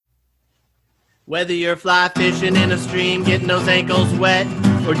Whether you're fly fishing in a stream, getting those ankles wet,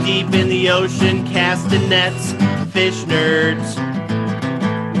 or deep in the ocean casting nets, fish nerds.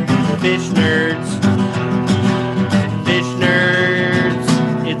 Fish nerds. Fish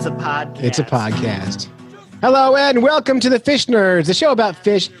nerds. It's a podcast. It's a podcast. Hello and welcome to the Fish Nerds, the show about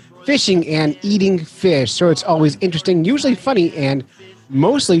fish, fishing, and eating fish. So it's always interesting, usually funny, and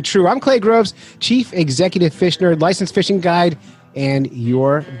mostly true. I'm Clay Groves, Chief Executive Fish Nerd, Licensed Fishing Guide, and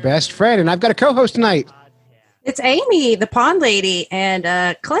your best friend. And I've got a co-host tonight. It's Amy, the pond lady. And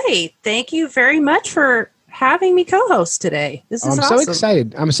Clay, thank you very much for having me co-host today. This is awesome. So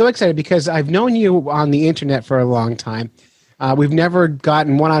excited. I'm so excited because I've known you on the internet for a long time. We've never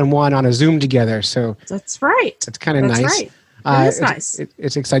gotten one-on-one on a Zoom together. So that's right. It's kind of nice. Right. It is nice.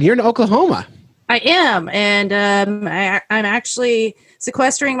 It's exciting. You're in Oklahoma. I am. And I'm actually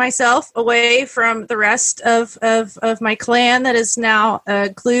sequestering myself away from the rest of my clan that is now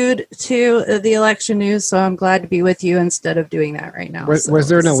glued to the election news. So I'm glad to be with you instead of doing that right now. Was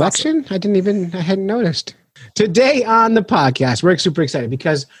there an election? Awesome. I hadn't noticed. Today on the podcast, we're super excited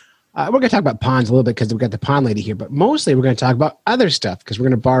because we're going to talk about ponds a little bit because we've got the pond lady here, but mostly we're going to talk about other stuff because we're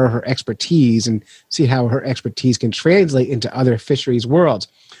going to borrow her expertise and see how her expertise can translate into other fisheries worlds.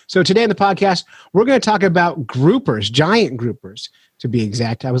 So today on the podcast, we're going to talk about groupers, giant groupers to be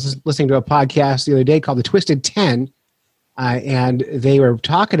exact. I was listening to a podcast the other day called The Twisted 10, and they were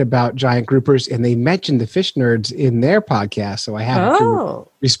talking about giant groupers, and they mentioned the Fish Nerds in their podcast, so I had to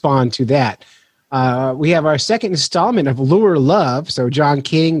respond to that. We have our second installment of Lure Love. So John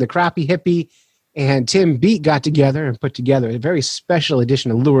King, the crappie hippie, and Tim Beat got together and put together a very special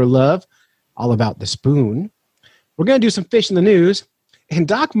edition of Lure Love, all about the spoon. We're going to do some fish in the news. And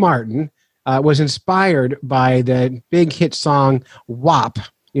Doc Martin was inspired by the big hit song WAP.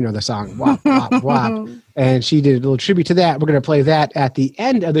 You know the song WAP, WAP, WAP. And she did a little tribute to that. We're going to play that at the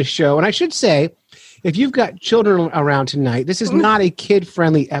end of the show. And I should say, if you've got children around tonight, this is not a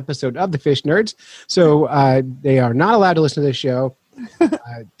kid-friendly episode of the Fish Nerds, so they are not allowed to listen to this show.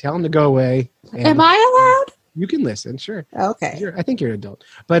 Tell them to go away. Am I allowed? You can listen, sure. Okay. I think you're an adult.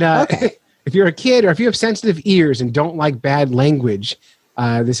 But if you're a kid or if you have sensitive ears and don't like bad language,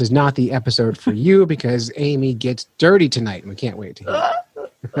 this is not the episode for you because Amy gets dirty tonight, and we can't wait to hear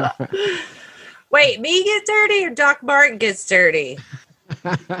it. Wait, me get dirty or Doc Martin gets dirty?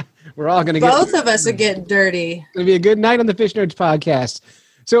 We're all going to Both of us are getting dirty. It's going to be a good night on the Fish Nerds podcast.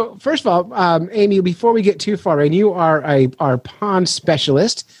 So first of all, Amy, before we get too far in, you are our pond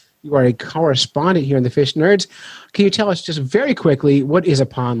specialist. You are a correspondent here in the Fish Nerds. Can you tell us just very quickly, what is a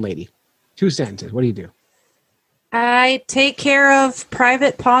pond lady? 2 sentences. What do you do? I take care of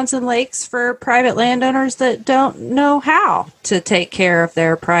private ponds and lakes for private landowners that don't know how to take care of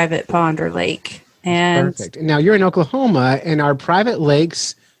their private pond or lake. And perfect. Now you're in Oklahoma, and are private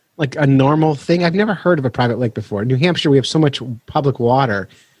lakes like a normal thing? I've never heard of a private lake before. In New Hampshire, we have so much public water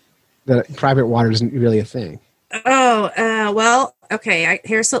that private water isn't really a thing. Well, okay.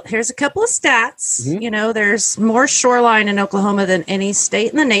 Here's a couple of stats. Mm-hmm. You know, there's more shoreline in Oklahoma than any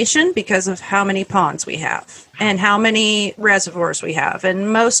state in the nation because of how many ponds we have and how many reservoirs we have.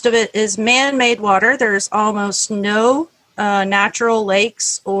 And most of it is man-made water. There's almost no natural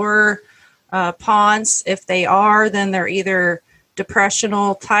lakes or ponds. If they are, then they're either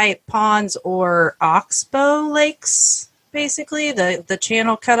depressional type ponds or oxbow lakes, basically the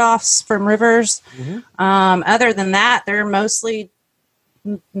channel cutoffs from rivers. Mm-hmm. Other than that, they're mostly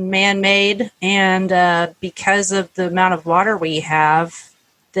man-made, and because of the amount of water we have,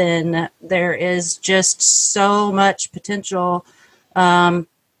 then there is just so much potential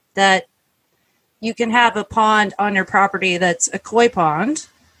that you can have a pond on your property that's a koi pond.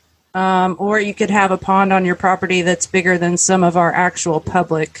 Or you could have a pond on your property that's bigger than some of our actual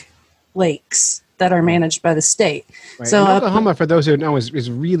public lakes that are managed by the state. Right. So Oklahoma, for those who know, is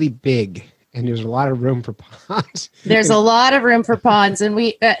really big, and there's a lot of room for ponds. There's a lot of room for ponds, and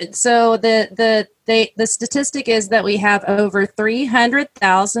we so the statistic is that we have over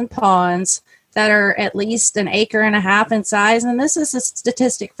 300,000 ponds that are at least an acre and a half in size, and this is a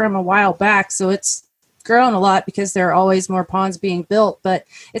statistic from a while back, so it's grown a lot because there are always more ponds being built, but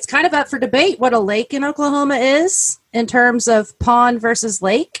it's kind of up for debate what a lake in Oklahoma is in terms of pond versus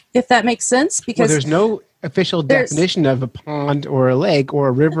lake, if that makes sense. Because there's no official definition of a pond or a lake or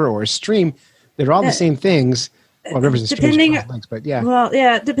a river or a stream. They're all the same things. Well, rivers and streams are lakes, but yeah. Well,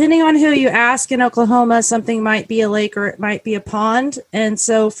 yeah, depending on who you ask in Oklahoma, something might be a lake or it might be a pond. And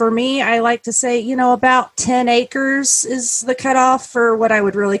so for me, I like to say, about 10 acres is the cutoff for what I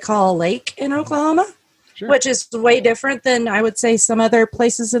would really call a lake in Oklahoma. Sure. Which is way different than I would say some other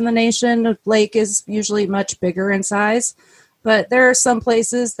places in the nation. A lake is usually much bigger in size. But there are some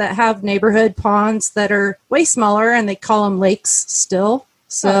places that have neighborhood ponds that are way smaller, and they call them lakes still.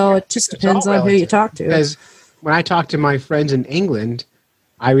 So it just depends on who you talk to. Because when I talk to my friends in England,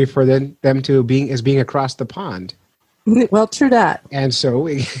 I refer them to being across the pond. Well, true that. And so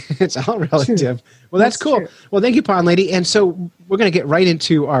it's all relative. True. Well, that's cool. True. Well, thank you, Pond Lady. And so we're going to get right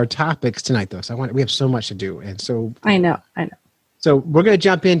into our topics tonight, though. So we have so much to do. And so I know. So we're going to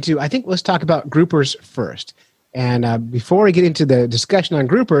jump into, I think let's talk about groupers first. And before we get into the discussion on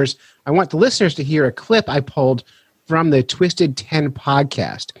groupers, I want the listeners to hear a clip I pulled from the Twisted 10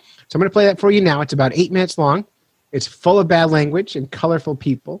 podcast. So I'm going to play that for you now. It's about 8 minutes long. It's full of bad language and colorful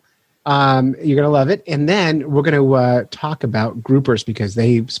people. You're going to love it. And then we're going to talk about groupers because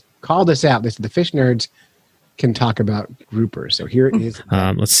they called us out. They said the fish nerds can talk about groupers. So here it is.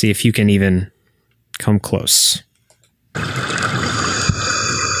 Let's see if you can even come close.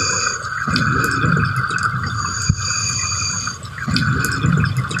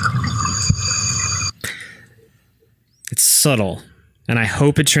 It's subtle. And I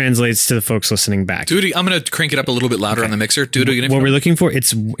hope it translates to the folks listening back. Dude, I'm going to crank it up a little bit louder on the mixer. Dude, what we're looking for,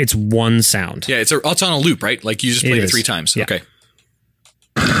 it's one sound. Yeah, it's on a loop, right? Like you just played it 3 times. Yeah. Okay.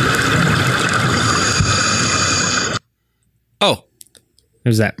 Oh.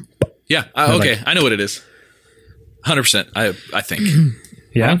 There's that. Yeah. Okay. I know what it is. 100%. I think.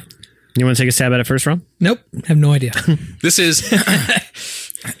 Yeah. You want to take a stab at it first, Ron? Nope. I have no idea. This is...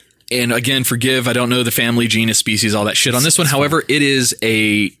 And again, forgive, I don't know the family, genus, species, all that shit on this one. However, it is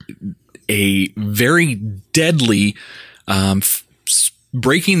a very deadly,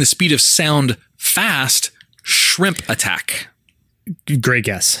 breaking the speed of sound fast shrimp attack. Great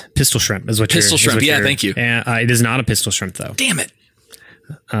guess. Pistol shrimp is what pistol shrimp. Yeah, thank you. It is not a pistol shrimp, though. Damn it.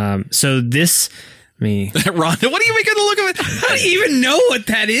 So this... Me. Ron, what are you making the look of it? I don't even know what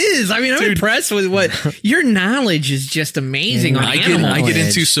that is. I mean, I'm impressed with what your knowledge is just amazing. I get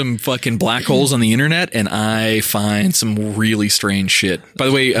into some fucking black holes on the internet and I find some really strange shit. By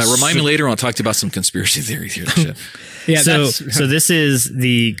the way, remind me later when I'll talk to you about some conspiracy theories here. Shit. Yeah. So this is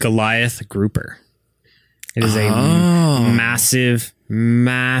the Goliath grouper. It is a massive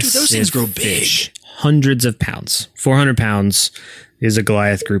Dude, those things grow fish. Big. Hundreds of pounds. 400 pounds is a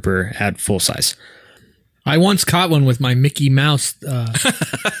Goliath grouper at full size. I once caught one with my Mickey Mouse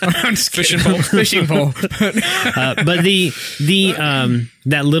fishing pole. But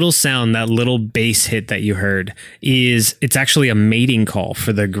that little sound, that little bass hit that you heard it's actually a mating call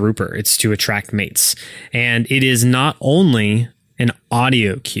for the grouper. It's to attract mates. And it is not only an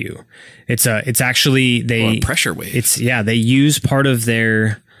audio cue. It's actually a pressure wave. They use part of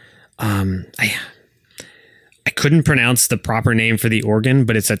their I couldn't pronounce the proper name for the organ,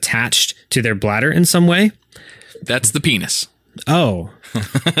 but it's attached to their bladder in some way. That's the penis. Oh,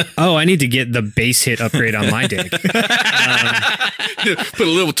 I need to get the bass hit upgrade on my dick. Put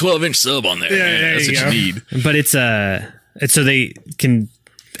a little 12-inch sub on there. Yeah, that's what you need. But it's so they can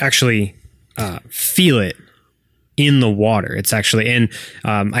actually feel it in the water. It's actually, and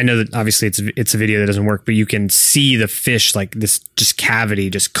I know that obviously it's a video that doesn't work, but you can see the fish, like this just cavity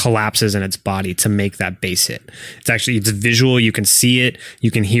just collapses in its body to make that bass hit. It's visual. You can see it, you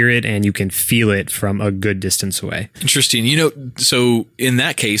can hear it, and you can feel it from a good distance away. Interesting. So in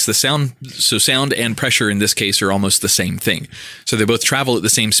that case, sound and pressure in this case are almost the same thing. So they both travel at the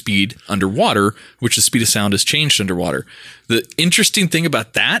same speed underwater, which the speed of sound is changed underwater. The interesting thing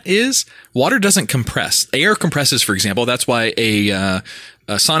about that is water doesn't compress. Air compresses, for example. That's why a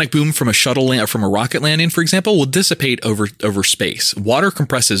sonic boom from a shuttle from a rocket landing, for example, will dissipate over space. Water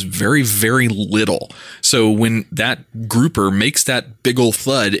compresses very, very little. So when that grouper makes that big old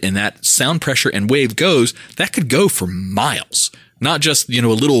thud and that sound pressure and wave goes, that could go for miles. Not just, a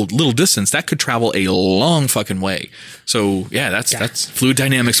little distance. That could travel a long fucking way. So yeah, that's fluid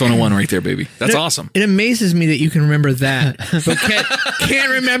dynamics 101 right there, baby. That's awesome. It amazes me that you can remember that, but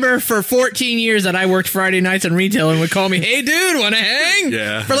can't remember for 14 years that I worked Friday nights in retail and would call me, "Hey dude, want to hang?"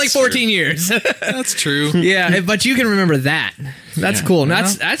 Yeah, for like 14 years. That's true. Yeah, but you can remember that. That's cool. And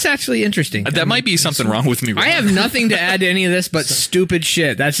that's actually interesting. That might be something wrong with me. I have nothing to add to any of this but stupid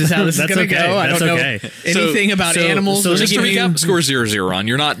shit. That's just how this is going to go. I don't know anything about animals. So just to recap, score 0-0 on.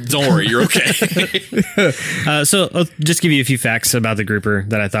 Don't worry, you're okay. So I'll just give you a few facts about the grouper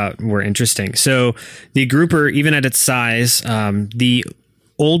that I thought were interesting. So the grouper, even at its size, the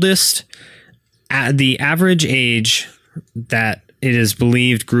average age that it is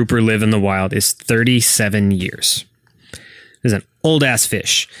believed grouper live in the wild is 37 years. Is an old ass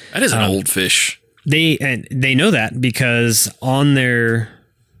fish. That is an old fish. They know that because on their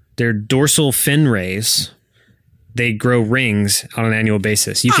dorsal fin rays, they grow rings on an annual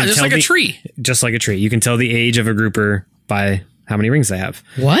basis. You can just tell like a tree. Just like a tree. You can tell the age of a grouper by how many rings they have.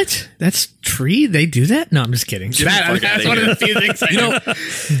 What? That's tree? They do that? No, I'm just kidding. Get the fuck That's outta one of here. the few things I You know. know,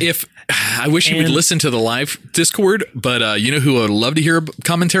 if I wish you would And- listen to the live Discord, but you know who I would love to hear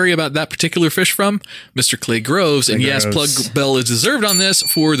commentary about that particular fish from? Mr. Clay Groves. And yes, Groves. plug bell is deserved on this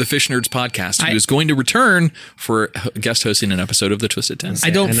for the Fish Nerds podcast. He was going to return for guest hosting an episode of the Twisted Ten. I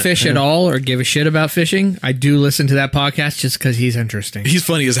don't fish at all or give a shit about fishing. I do listen to that podcast just because he's interesting. He's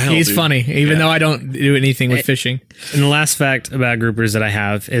funny as hell. He's dude. funny, even though I don't do anything with fishing. And the last fact about groupers that I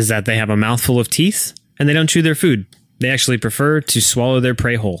have is that they have a mouthful of teeth and they don't chew their food. They actually prefer to swallow their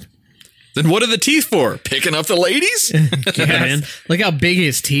prey whole. Then what are the teeth for? Picking up the ladies? Yeah, man. Look how big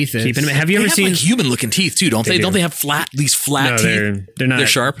his teeth is. Keeping them. Have you They ever have seen? like human looking teeth too, don't they? do. Don't they have these flat No, teeth? they're not. They're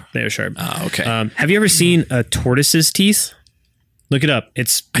sharp? They're sharp. Oh, okay. Have you ever seen a tortoise's teeth? Look it up.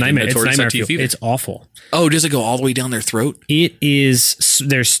 It's didn't nightmare. know It's tortoise had nightmare teeth fuel. either. It's awful. Oh, does it go all the way down their throat? It is.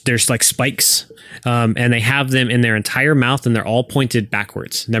 There's like spikes, and they have them in their entire mouth, and they're all pointed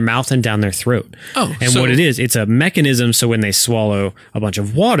backwards. Their mouth and down their throat. Oh, and so- what it is, it's a mechanism. So when they swallow a bunch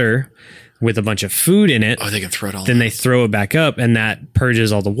of water with a bunch of food in it, Oh, they can throw it all then out. they throw it back up, and that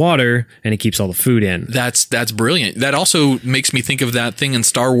purges all the water, and it keeps all the food in. That's brilliant. That also makes me think of that thing in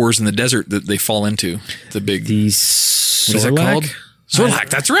Star Wars in the desert that they fall into. The big The what is it Sarlacc? called? Sarlacc.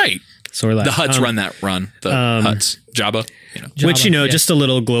 That's right. Sarlacc. The Huts run that run. The Huts. Jabba. You know. Which, Java, just a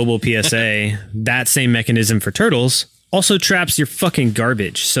little global PSA, that same mechanism for turtles also traps your fucking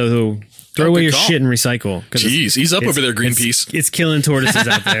garbage. So throw away good your call. shit and recycle. 'Cause Jeez, he's up it's- over there, Greenpeace. It's killing tortoises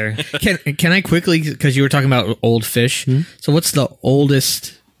out there. Can I quickly, because you were talking about old fish. So what's the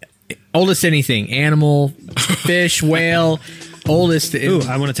oldest anything? Animal, fish, whale, oldest. Ooh,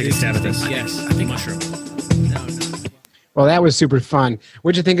 I want to take a stab at this. Yes. I think mushroom. Well, that was super fun.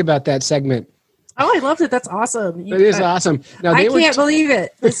 What'd you think about that segment? Oh, I loved it. That's awesome. It is awesome. Now I they were can't believe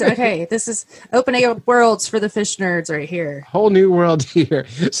it. This is opening up worlds for the fish nerds right here. whole new world here.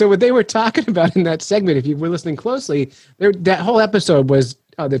 So what they were talking about in that segment, if you were listening closely, that whole episode was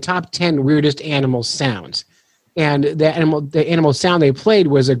the top 10 weirdest animal sounds. And the animal sound they played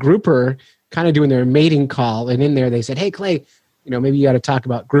was a grouper kind of doing their mating call. And in there they said, hey, Clay, maybe you got to talk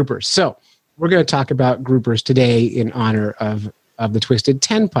about groupers. So we're going to talk about groupers today in honor of the Twisted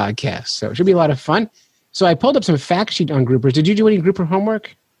 10 podcast. So it should be a lot of fun. So I pulled up some fact sheet on groupers. Did you do any grouper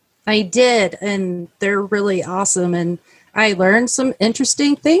homework? I did, and they're really awesome. And I learned some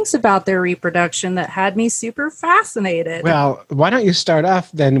interesting things about their reproduction that had me super fascinated. Well, why don't you start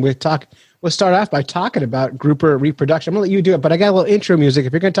off then with We'll start off by talking about grouper reproduction. I'm going to let you do it, but I got a little intro music.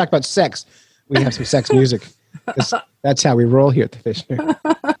 If you're going to talk about sex, we have some sex music. That's how we roll here at the Fish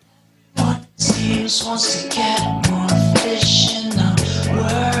Nerd. Teams wants to get more fish in the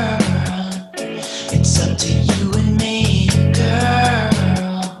world. It's up to you and me,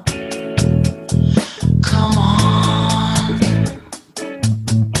 girl. Come on.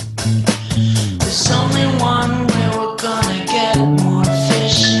 There's only one way we're gonna get more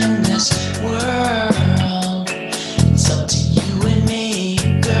fish in this world. It's up to you and me,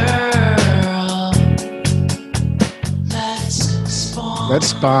 girl. Let's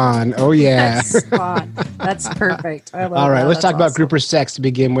spawn. Oh, yeah. That's fun. That's perfect. I love All right, that. let's talk That's about awesome. grouper sex to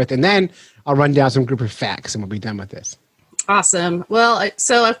begin with, and then I'll run down some grouper facts, and we'll be done with this. Awesome. Well,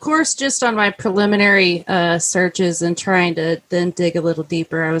 so of course, just on my preliminary searches and trying to then dig a little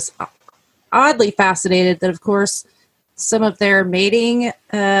deeper, I was oddly fascinated that, of course, some of their mating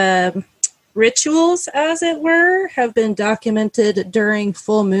rituals, as it were, have been documented during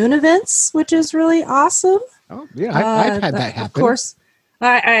full moon events, which is really awesome. Oh, yeah, I've had that happen. Of course,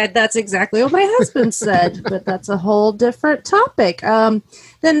 that's exactly what my husband said, but that's a whole different topic. Then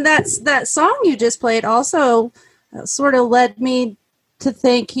that song you just played also sort of led me to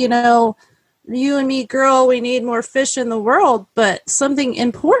think, you and me, girl, we need more fish in the world. But something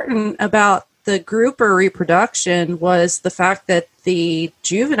important about the grouper reproduction was the fact that the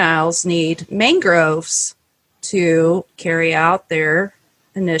juveniles need mangroves to carry out their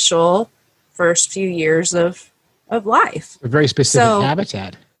initial first few years of life. A very specific So-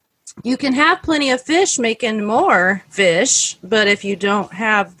 habitat. You can have plenty of fish making more fish, but if you don't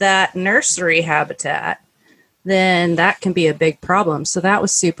have that nursery habitat, then that can be a big problem. So that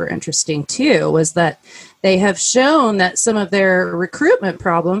was super interesting too, was that they have shown that some of their recruitment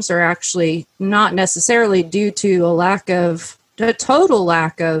problems are actually not necessarily due to a total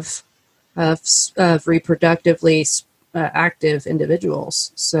lack of reproductively active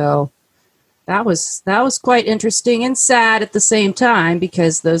individuals. So that was quite interesting and sad at the same time,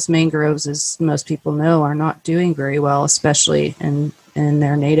 because those mangroves, as most people know, are not doing very well, especially in in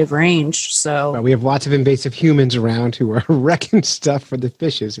their native range. So Well, we have lots of invasive humans around who are wrecking stuff for the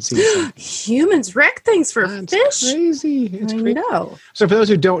fishes. It seems like. humans wreck things for It's fish. crazy. It's I crazy. know. So for those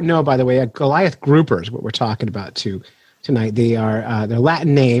who don't know, by the way, Goliath groupers, what we're talking about tonight, they are their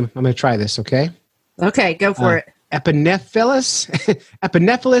Latin name. I'm going to try this, okay? Okay, go for it. Epinephelus,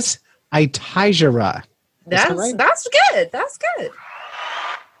 Epinephelus itigera. That's right? that's good. That's good.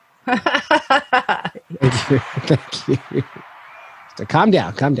 Thank you. Thank you. So calm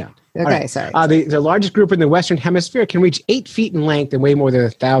down. All Okay, sorry. The largest group in the Western Hemisphere can reach 8 feet in length and weigh more than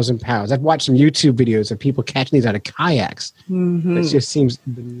 1,000 pounds. I've watched some YouTube videos of people catching these out of kayaks. It just seems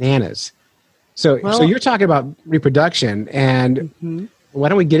bananas. So Well- you're talking about reproduction, and why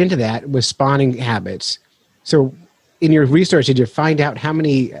don't we get into that with spawning habits? So in your research, did you find out how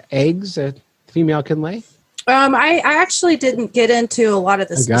many eggs a female can lay? I actually didn't get into a lot of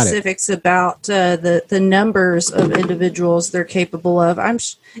the I got it. specifics about the numbers of individuals they're capable of. A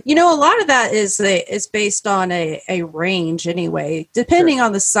lot of that is based on a range anyway. Depending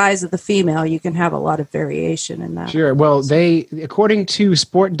on the size of the female, you can have a lot of variation in that. Sure. Well, according to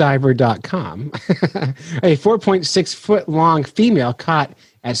sportdiver.com, a 4.6 foot long female caught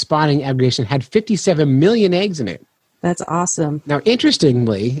at spawning aggregation had 57 million eggs in it. That's awesome. Now,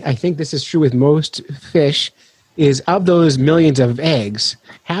 interestingly, I think this is true with most fish, is of those millions of eggs,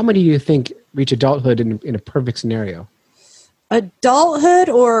 how many do you think reach adulthood in a perfect scenario? Adulthood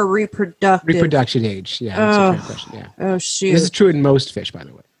or reproductive? Reproduction age. Yeah, that's a fair question. Yeah. Oh, shoot. This is true in most fish, by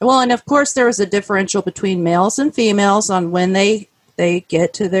the way. Well, and of course, there was a differential between males and females on when they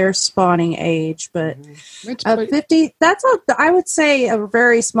get to their spawning age, but That's 50, I would say a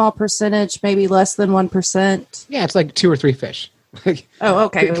very small percentage, maybe less than 1%. yeah, it's like 2 or 3 fish. Like, Oh,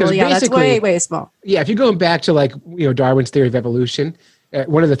 okay. Because Well, yeah, that's basically- way small. yeah, if you're going back to Darwin's theory of evolution,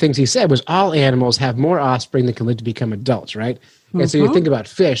 one of the things he said was all animals have more offspring than can live to become adults, right? And so you think about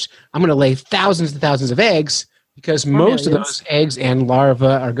fish, I'm going to lay thousands and thousands of eggs because most of millions. those eggs and larvae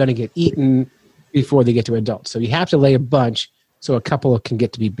are going to get eaten before they get to adults. So you have to lay a bunch so a couple can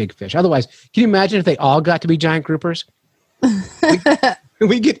get to be big fish. Otherwise, can you imagine if they all got to be giant groupers?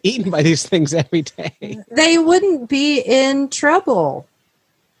 We get eaten by these things every day. They wouldn't be in trouble.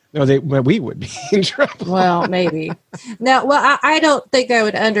 No, we would be in trouble. Well, maybe. I don't think I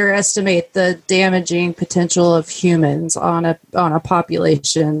would underestimate the damaging potential of humans on a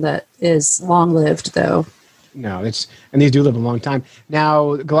population that is long lived, though. No, and these do live a long time.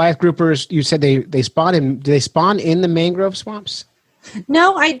 Now, Goliath groupers, you said they spawn in. Do they spawn in the mangrove swamps?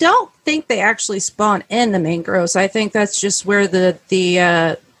 No, I don't think they actually spawn in the mangroves. I think that's just where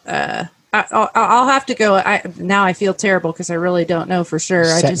I'll have to go. Now I feel terrible because I really don't know for sure.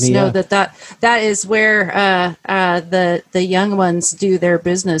 I Set just me know up. that is where the young ones do their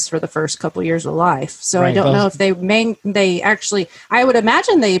business for the first couple years of life. So I Right, don't know those- if they actually. I would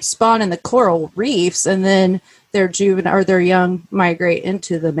imagine they spawn in the coral reefs and then their young migrate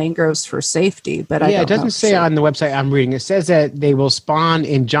into the mangroves for safety. But I Yeah, don't it doesn't know for say sure. on the website I'm reading. It says that they will spawn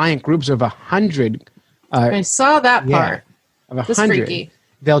in giant groups of 100. I saw that Yeah, part. of That's 100. freaky.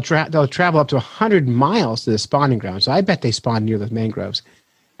 They'll travel up to 100 miles to the spawning ground. So I bet they spawn near the mangroves,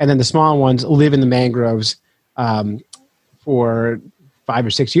 and then the small ones live in the mangroves for 5 or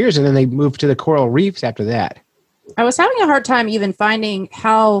 6 years, and then they move to the coral reefs after that. I was having a hard time even finding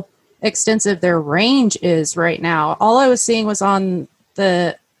how extensive their range is right now. All I was seeing was on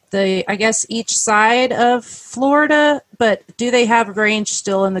the I guess each side of Florida, but do they have range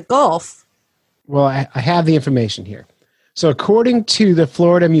still in the Gulf? Well, I have the information here. So according to the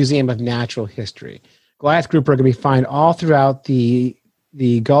Florida Museum of Natural History, Goliath grouper are going to be found all throughout the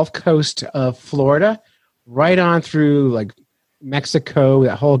Gulf Coast of Florida, right on through like Mexico,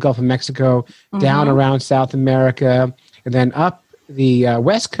 that whole Gulf of Mexico, down around South America, and then up the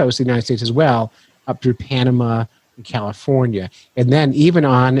west coast of the United States as well, up through Panama and California, and then even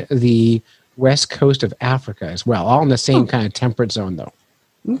on the west coast of Africa as well, all in the same kind of temperate zone though.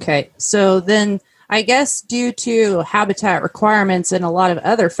 Okay, so then I guess due to habitat requirements and a lot of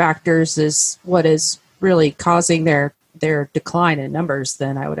other factors is what is really causing their decline in numbers,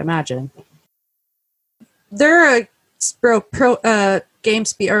 then I would imagine. They're a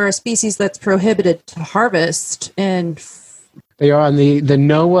species that's prohibited to harvest, and They are on the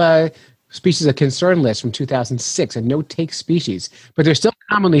NOAA species of concern list from 2006, a no-take species, but they're still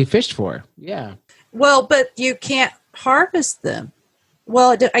commonly fished for. Yeah. well, but you can't harvest them.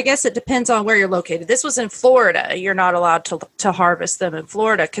 Well, I guess it depends on where you're located. This was in Florida. You're not allowed to harvest them in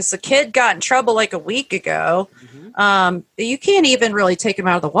Florida because the kid got in trouble like a week ago. You can't even really take them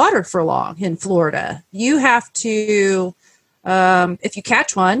out of the water for long in Florida. You have to If you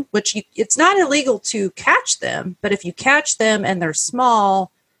catch one, it's not illegal to catch them, but if you catch them and they're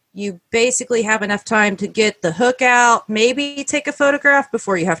small, you basically have enough time to get the hook out, maybe take a photograph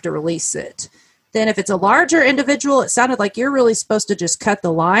before you have to release it. Then if it's a larger individual, it sounded like you're really supposed to just cut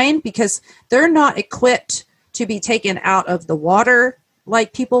the line because they're not equipped to be taken out of the water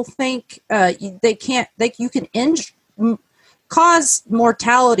like people think. You can cause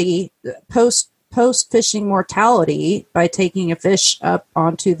mortality, post fishing mortality by taking a fish up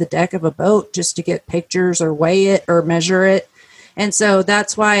onto the deck of a boat just to get pictures or weigh it or measure it. And so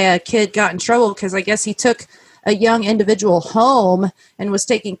that's why a kid got in trouble, because I guess he took a young individual home and was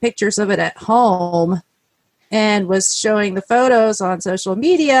taking pictures of it at home and was showing the photos on social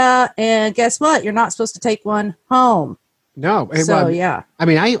media. And guess what? You're not supposed to take one home. No. So, well, yeah. I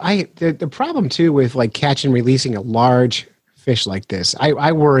mean, the problem too with like catching and releasing a large fish like this,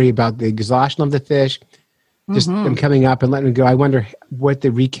 I worry about the exhaustion of the fish, just them coming up and letting them go. I wonder what the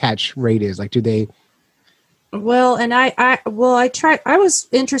recatch rate is. Like, do they? Well, and I was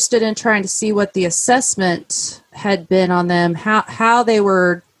interested in trying to see what the assessment had been on them, how they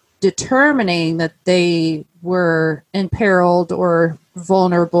were determining that they were imperiled or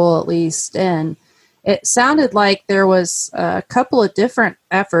vulnerable at least. And it sounded like there was a couple of different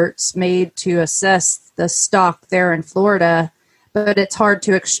efforts made to assess the stock there in Florida, but it's hard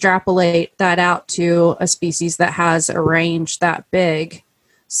to extrapolate that out to a species that has a range that big.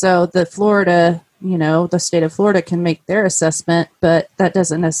 So the state of Florida can make their assessment, but that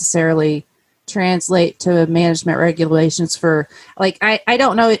doesn't necessarily translate to management regulations for, like, I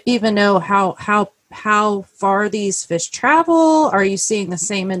don't even know how far these fish travel. Are you seeing the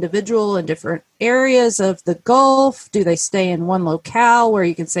same individual in different areas of the Gulf? Do they stay in one locale where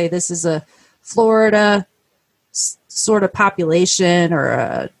you can say this is a Florida sort of population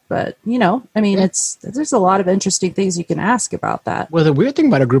but there's a lot of interesting things you can ask about that. Well, the weird thing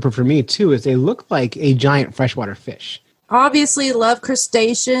about a grouper for me too is they look like a giant freshwater fish. Obviously love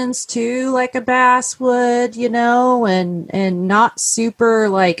crustaceans too, like a bass would, and not super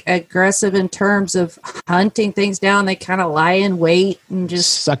like aggressive in terms of hunting things down. They kind of lie in wait and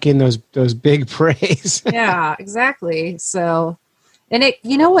just suck in those big preys. Yeah, exactly. So, and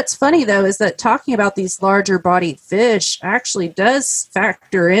what's funny though is that talking about these larger bodied fish actually does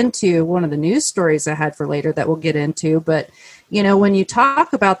factor into one of the news stories I had for later that we'll get into. But, when you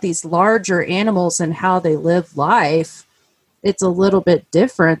talk about these larger animals and how they live life, it's a little bit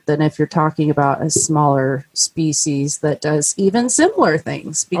different than if you're talking about a smaller species that does even similar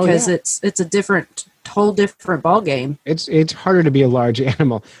things, because it's a whole different ballgame. It's harder to be a large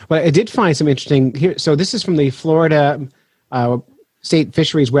animal. But I did find some interesting here. So this is from the Florida State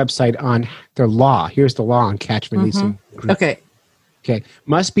Fisheries website on their law. Here's the law on catch releasing. Okay.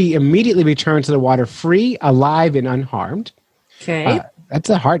 Must be immediately returned to the water free, alive, and unharmed. Okay. That's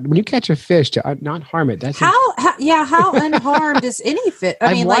a hard, when you catch a fish to not harm it. That's how unharmed is any fish?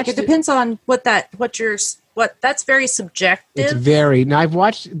 I mean, like, it depends on that's very subjective. It's very. Now, I've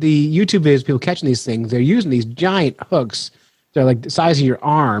watched the YouTube videos of people catching these things. They're using these giant hooks. They're like the size of your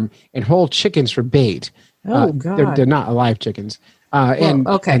arm and hold chickens for bait. Oh, God. They're not alive chickens.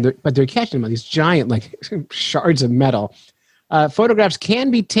 But they're catching them on these giant, like, shards of metal. Photographs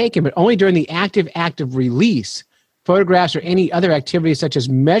can be taken, but only during the active act of release. Photographs or any other activities such as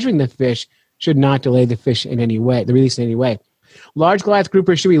measuring the fish should not delay the fish in any way, the release in any way. Large Goliath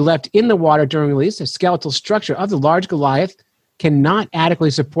groupers should be left in the water during release. The skeletal structure of the large Goliath cannot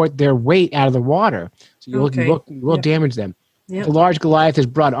adequately support their weight out of the water. So you will damage them. Yep. If a large Goliath is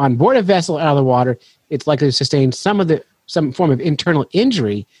brought on board a vessel out of the water, it's likely to sustain some form of internal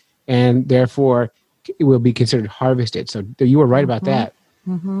injury, and therefore it will be considered harvested. So you were right about that.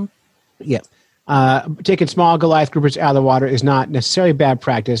 Mm-hmm. Yeah. Taking small Goliath groupers out of the water is not necessarily bad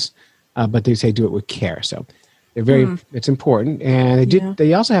practice, but they say do it with care. So they're it's important. And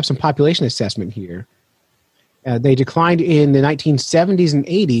they also have some population assessment here. They declined in the 1970s and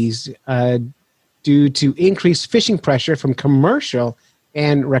 80s due to increased fishing pressure from commercial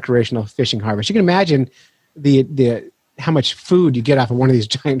and recreational fishing harvest. You can imagine the how much food you get off of one of these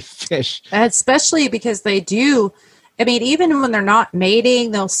giant fish. Especially because they do, I mean, even when they're not mating,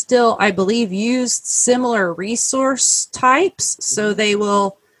 they'll still, I believe, use similar resource types. So they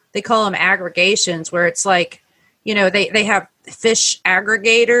call them aggregations, where it's like, they have fish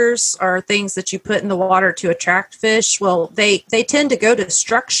aggregators, or things that you put in the water to attract fish. Well, they tend to go to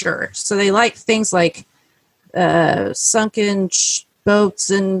structure. So they like things like sunken boats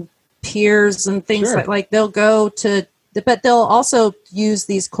and piers and things like they'll go to, but they'll also use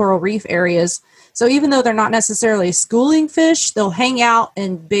these coral reef areas. So even though they're not necessarily schooling fish, they'll hang out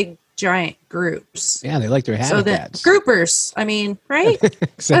in big giant groups. Yeah, they like their So that habitats. groupers, I mean, right?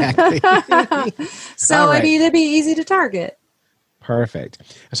 Exactly. So, All right. I mean, it'd be easy to target. Perfect.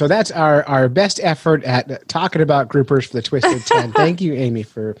 So that's our best effort at talking about groupers for the Twisted 10. Thank you, Amy,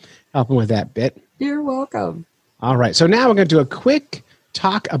 for helping with that bit. You're welcome. All right. So now we're going to do a quick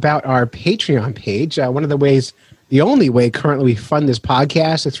talk about our Patreon page. One of the ways, the only way currently we fund this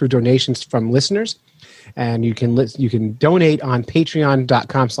podcast is through donations from listeners. And you can donate on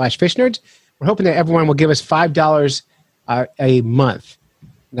patreon.com/fishnerds. We're hoping that everyone will give us $5 a month.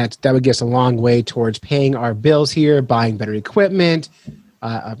 That would get us a long way towards paying our bills here, buying better equipment.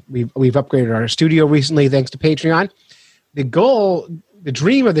 We've upgraded our studio recently thanks to Patreon. The goal, the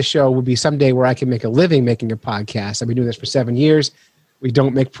dream of the show would be someday where I can make a living making a podcast. I've been doing this for 7 years. We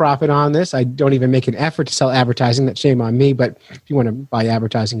don't make profit on this. I don't even make an effort to sell advertising. That's shame on me. But if you want to buy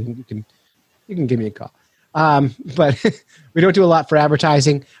advertising, you can give me a call. But we don't do a lot for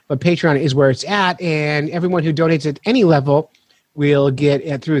advertising. But Patreon is where it's at, and everyone who donates at any level will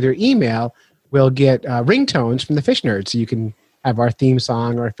get, through their email, will get ringtones from the Fish Nerds. So you can have our theme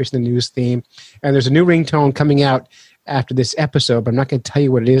song or Fish in the News theme. And there's a new ringtone coming out after this episode, but I'm not going to tell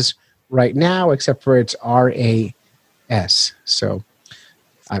you what it is right now, except for it's RAS. So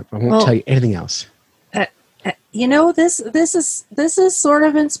I won't tell you anything else. You know, this is sort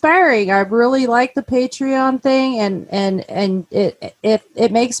of inspiring. I really like the Patreon thing, and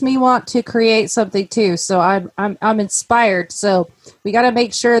it makes me want to create something too. So I'm inspired. So we got to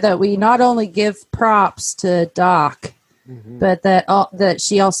make sure that we not only give props to Doc, but that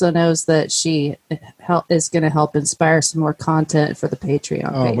she also knows that she is going to help inspire some more content for the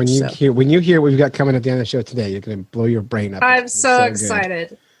Patreon page. When you hear what we've got coming at the end of the show today, you're going to blow your brain up. I'm It's so good.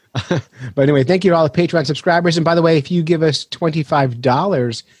 excited. But anyway, thank you to all the Patreon subscribers. And by the way, if you give us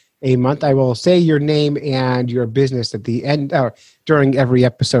 $25 a month, I will say your name and your business at the end during every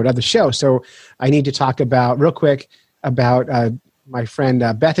episode of the show. So I need to talk real quick about my friend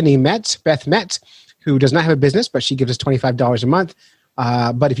Bethany Metz, Beth Metz, who does not have a business, but she gives us $25 a month.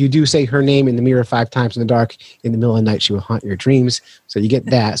 But if you do say her name in the mirror 5 times in the dark, in the middle of the night, she will haunt your dreams. So you get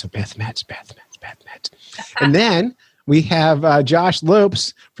that. So Beth Metz, Beth Metz, Beth Metz. And then we have Josh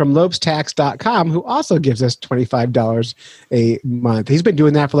Lopes from lopestax.com, who also gives us $25 a month. He's been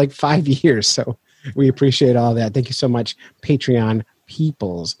doing that for like 5 years, so we appreciate all that. Thank you so much, Patreon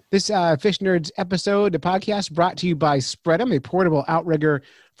peoples. This Fish Nerds episode, the podcast, brought to you by Spread'em, a portable outrigger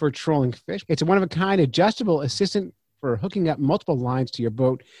for trolling fish. It's a one-of-a-kind adjustable assistant for hooking up multiple lines to your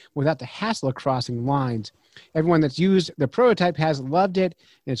boat without the hassle of crossing lines. Everyone that's used the prototype has loved it,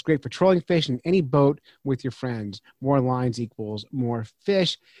 and it's great for trolling fish in any boat with your friends. More lines equals more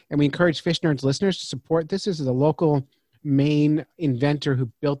fish, and we encourage Fish Nerds listeners to support this. This is a local Maine inventor who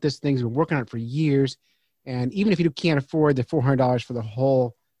built this thing. He's been working on it for years, and even if you can't afford the $400 for the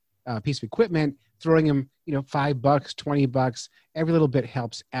whole piece of equipment, throwing him $5, $20, every little bit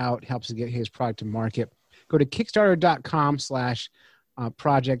helps out, helps to get his product to market. Go to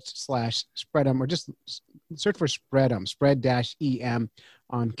kickstarter.com/project/spreadem, or just search for Spreadem, spread-em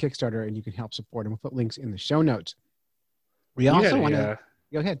on Kickstarter, and you can help support them. We'll put links in the show notes. We also want to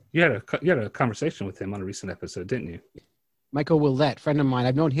go ahead. You had a conversation with him on a recent episode, didn't you? Michael Willett, friend of mine.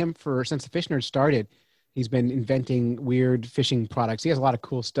 I've known him since the Fish Nerds started. He's been inventing weird fishing products. He has a lot of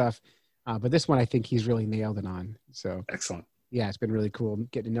cool stuff, but this one I think he's really nailed it on. So excellent. Yeah, it's been really cool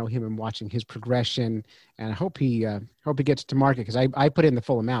getting to know him and watching his progression. And I hope he gets to market, because I put in the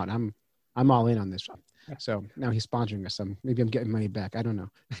full amount. I'm all in on this one. So now he's sponsoring us. Maybe I'm getting money back. I don't know.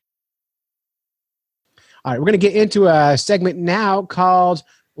 All right, we're going to get into a segment now called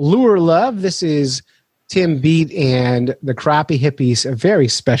Lure Love. This is Tim Beat and the Crappie Hippies, a very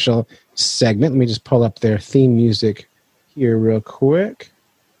special segment. Let me just pull up their theme music here real quick.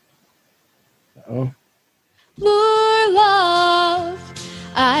 Uh-oh. Lure love,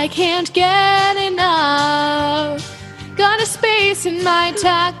 I can't get enough. Got a space in my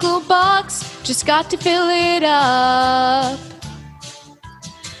tackle box, just got to fill it up.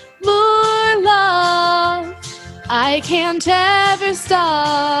 Lure love, I can't ever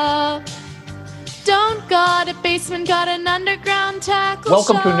stop. Don't got a basement, got an underground tackle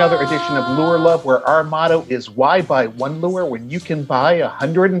Welcome shop. to another edition of Lure Love, where our motto is why buy one lure when you can buy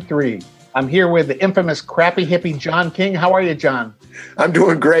 103. I'm here with the infamous crappie hippie John King. How are you, John? I'm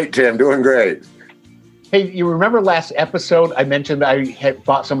doing great, Tim. Doing great. Hey, you remember last episode I mentioned I had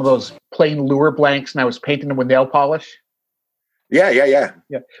bought some of those plain lure blanks and I was painting them with nail polish? Yeah.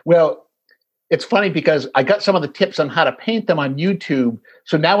 Well, it's funny because I got some of the tips on how to paint them on YouTube.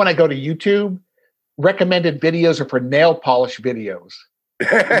 So now when I go to YouTube, recommended videos are for nail polish videos.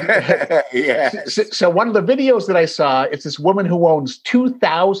 Yes. So one of the videos that I saw, it's this woman who owns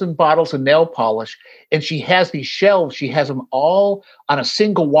 2,000 bottles of nail polish, and she has these shelves. She has them all on a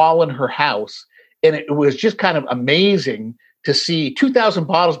single wall in her house, and it was just kind of amazing to see 2,000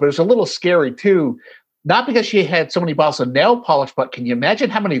 bottles. But it was a little scary too, not because she had so many bottles of nail polish, but can you imagine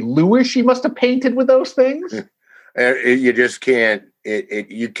how many lures she must have painted with those things? You just can't.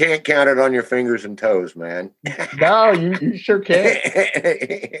 You can't count it on your fingers and toes, man. No, you sure can.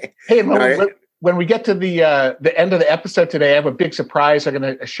 Hey, when we get to the end of the episode today, I have a big surprise I'm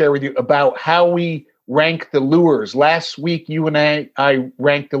going to share with you about how we rank the lures. Last week, you and I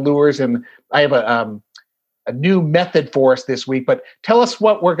ranked the lures, and I have a new method for us this week. But tell us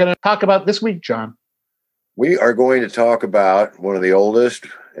what we're going to talk about this week, John. We are going to talk about one of the oldest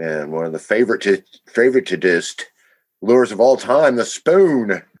and one of the favoritist lures of all time, the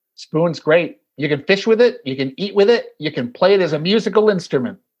spoon. Spoon's great. You can fish with it. You can eat with it. You can play it as a musical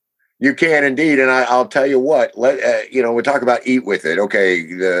instrument. You can indeed, and I'll tell you what. We talk about eat with it. Okay,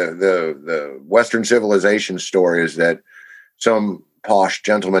 the Western civilization story is that some posh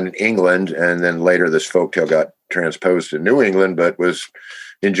gentleman in England, and then later this folktale got transposed to New England, but was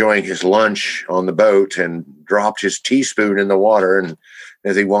enjoying his lunch on the boat and dropped his teaspoon in the water, and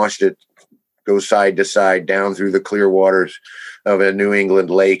as he watched it go side to side down through the clear waters of a New England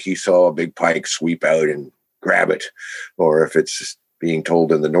lake, he saw a big pike sweep out and grab it. Or if it's being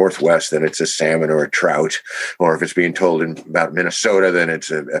told in the Northwest, then it's a salmon or a trout. Or if it's being told about Minnesota, then it's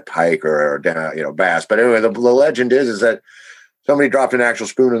a pike or a bass. But anyway, the legend is that somebody dropped an actual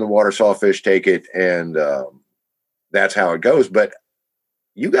spoon in the water, saw a fish take it, and that's how it goes. But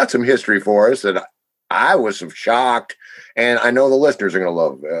you got some history for us that I was shocked, and I know the listeners are going to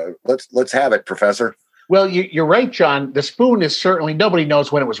love. Let's have it, Professor. Well, you're right, John. The spoon is certainly, nobody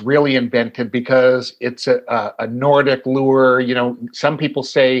knows when it was really invented because it's a Nordic lure. Some people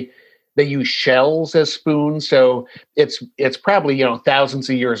say they use shells as spoons, so it's probably thousands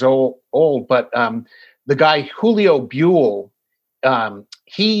of years old. But the guy Julio Buell,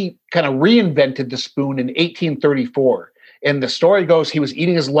 he kind of reinvented the spoon in 1834. And the story goes, he was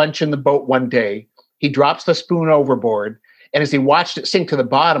eating his lunch in the boat one day. He drops the spoon overboard. And as he watched it sink to the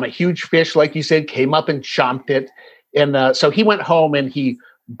bottom, a huge fish, like you said, came up and chomped it. And so he went home and he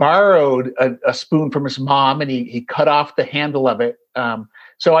borrowed a spoon from his mom, and he cut off the handle of it.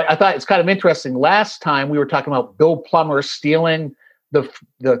 So I thought it's kind of interesting. Last time we were talking about Bill Plummer stealing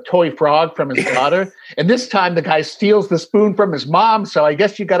the toy frog from his daughter. And this time the guy steals the spoon from his mom. So I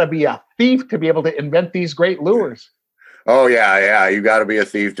guess you got to be a thief to be able to invent these great lures. Oh, yeah. You got to be a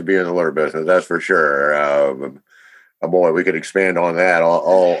thief to be in the lure business. That's for sure. Boy, we could expand on that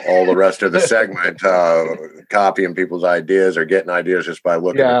all the rest of the segment, copying people's ideas or getting ideas just by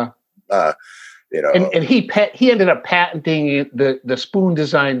looking at, And he ended up patenting the spoon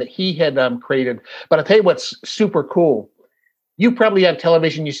design that he had created. But I'll tell you what's super cool. You probably on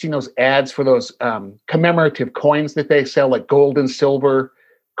television, you've seen those ads for those commemorative coins that they sell, like gold and silver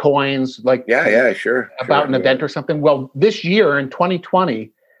coins, like sure. About an event or something. Well, this year in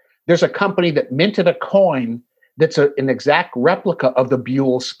 2020, there's a company that minted a coin that's an exact replica of the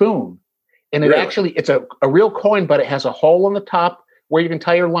Buell spoon. And it's a real coin, but it has a hole on the top where you can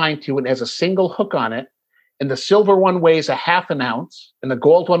tie your line to, and it has a single hook on it. And the silver one weighs a half an ounce, and the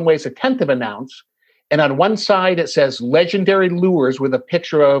gold one weighs a tenth of an ounce. And on one side, it says Legendary Lures with a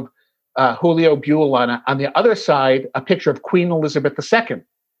picture of Julio Buell on it. On the other side, a picture of Queen Elizabeth II,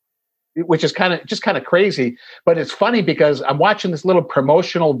 which is kind of crazy. But it's funny because I'm watching this little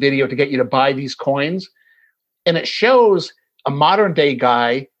promotional video to get you to buy these coins. And it shows a modern day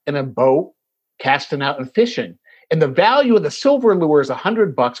guy in a boat casting out and fishing. And the value of the silver lure is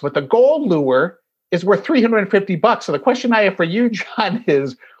 $100, but the gold lure is worth $350. So the question I have for you, John,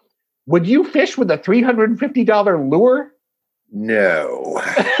 is, would you fish with a $350 lure? No.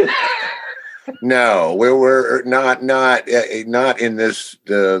 No, we're not in this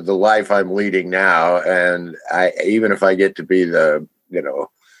the life I'm leading now. And even if I get to be the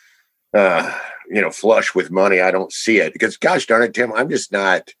flush with money, I don't see it, because gosh darn it, Tim, I'm just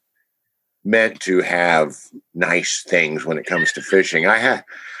not meant to have nice things when it comes to fishing. I had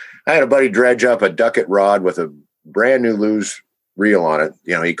a buddy dredge up a ducket rod with a brand new Lew's reel on it.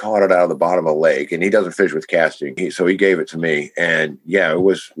 He caught it out of the bottom of a lake, and he doesn't fish with casting. So he gave it to me, and it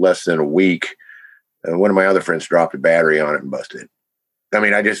was less than a week. And one of my other friends dropped a battery on it and busted it. I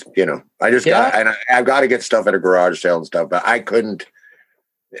mean, I've got to get stuff at a garage sale and stuff, but I couldn't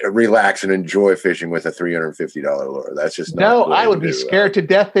relax and enjoy fishing with a $350 lure. That's just not I would be scared to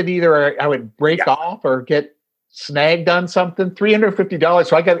death that either I would break off or get snagged on something. $350.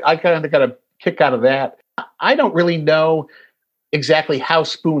 So I kind of got a kick out of that. I don't really know exactly how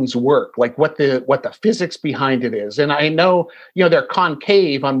spoons work, like what the physics behind it is. And I know, they're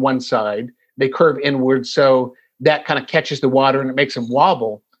concave on one side, they curve inward, so that kind of catches the water and it makes them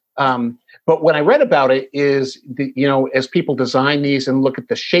wobble. But when I read about it is, as people design these and look at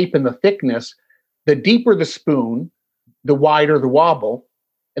the shape and the thickness, the deeper the spoon, the wider the wobble,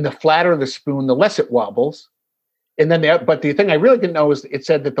 and the flatter the spoon, the less it wobbles. And then, but the thing I really didn't know is it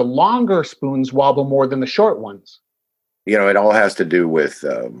said that the longer spoons wobble more than the short ones. It all has to do with,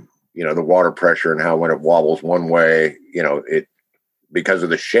 the water pressure and how when it wobbles one way, it, because of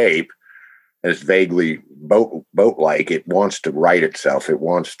the shape, and it's vaguely boat-like, it wants to right itself. It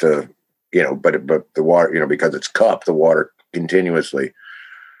wants to, but the water, because it's cupped, the water continuously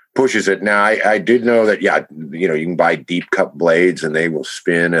pushes it. Now, I did know that, you can buy deep cup blades and they will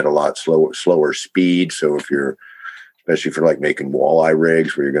spin at a lot slower speed. So especially for like making walleye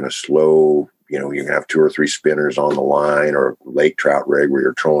rigs where you're going to slow, you can have 2 or 3 spinners on the line, or lake trout rig where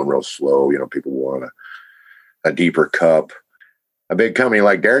you're trolling real slow. People want a deeper cup. A big company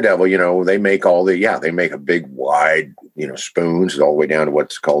like Daredevil, they make they make a big wide, spoons all the way down to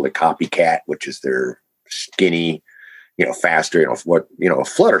what's called a copycat, which is their skinny, faster, a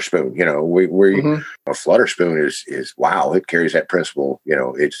flutter spoon, a flutter spoon is wow. It carries that principle,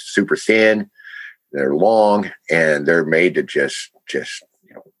 it's super thin, they're long, and they're made to just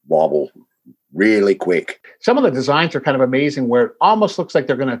wobble really quick. Some of the designs are kind of amazing where it almost looks like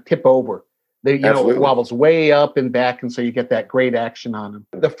they're going to tip over. It wobbles way up and back, and so you get that great action on them.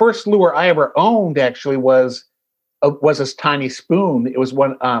 The first lure I ever owned actually was this tiny spoon. It was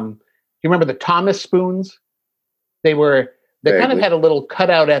one. You remember the Thomas spoons? They kind of had a little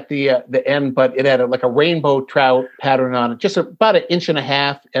cutout at the end, but it had a rainbow trout pattern on it, just about 1.5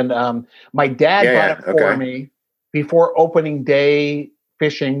 inches. And my dad bought it for me before opening day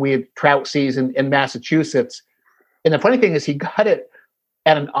fishing. We had trout season in Massachusetts, and the funny thing is, he got it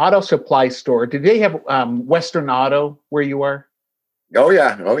at an auto supply store. Did they have Western Auto where you are? Oh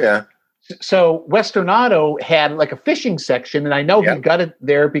yeah. So Western Auto had like a fishing section, and I know he got it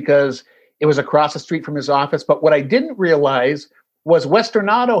there because it was across the street from his office. But what I didn't realize was Western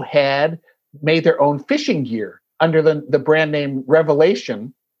Auto had made their own fishing gear under the brand name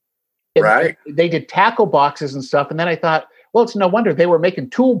Revelation. And right. They did tackle boxes and stuff. And then I thought, well, it's no wonder they were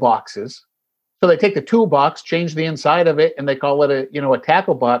making toolboxes. So they take the toolbox, change the inside of it, and they call it a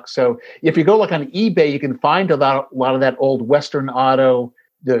tackle box. So if you go look on eBay, you can find a lot of that old Western Auto,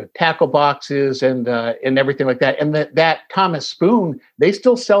 the tackle boxes and everything like that. And that Thomas spoon, they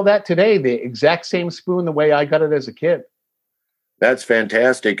still sell that today, the exact same spoon the way I got it as a kid. That's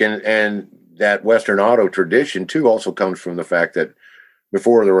fantastic. And that Western Auto tradition too also comes from the fact that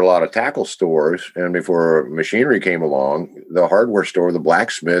before there were a lot of tackle stores and before machinery came along, the hardware store, the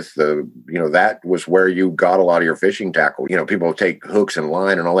blacksmith, that was where you got a lot of your fishing tackle. People take hooks and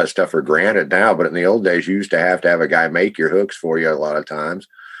line and all that stuff for granted now, but in the old days, you used to have a guy make your hooks for you a lot of times.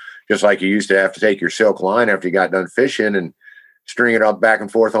 Just like you used to have to take your silk line after you got done fishing and string it up back and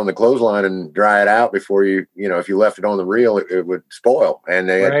forth on the clothesline and dry it out before if you left it on the reel, it would spoil. And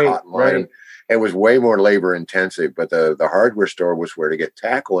they had cotton line. Right. It was way more labor intensive, but the hardware store was where to get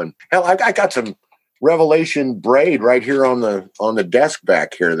tackle. And hell, I got some Revelation braid right here on the desk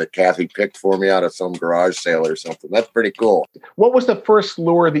back here that Kathy picked for me out of some garage sale or something. That's pretty cool. What was the first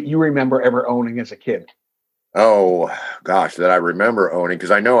lure that you remember ever owning as a kid? Oh gosh, that I remember owning,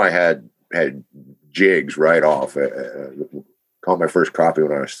 because I know I had jigs right off. Caught my first crappie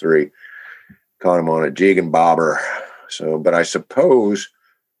when I was 3. Caught him on a jig and bobber. So, but I suppose,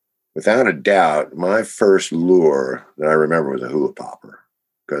 without a doubt, my first lure that I remember was a hula popper,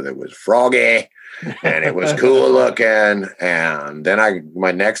 because it was froggy and it was cool looking. And then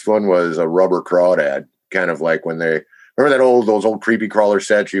my next one was a rubber crawdad, kind of like when they remember those old creepy crawler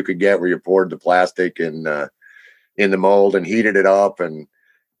sets you could get where you poured the plastic in the mold and heated it up, and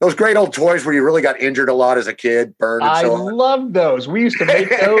those great old toys where you really got injured a lot as a kid, burned. I love those. We used to make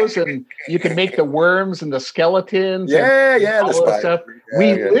those, and you can make the worms and the skeletons. And all that stuff.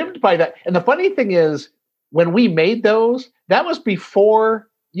 We lived by that. And the funny thing is, when we made those, that was before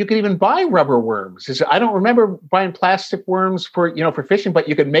you could even buy rubber worms. I don't remember buying plastic worms for fishing, but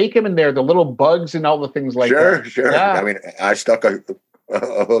you could make them, and they're the little bugs and all the things like that. Sure. Yeah. I mean, I stuck a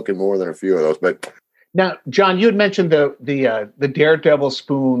hook in more than a few of those, but. Now, John, you had mentioned the Daredevil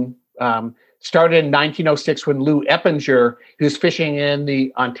spoon started in 1906 when Lou Eppinger, who was fishing in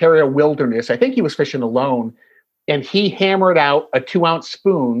the Ontario wilderness, I think he was fishing alone, and he hammered out a 2-ounce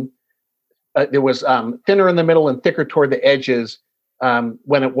spoon. It was thinner in the middle and thicker toward the edges.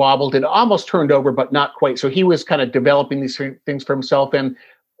 When it wobbled, it almost turned over, but not quite. So he was kind of developing these things for himself. And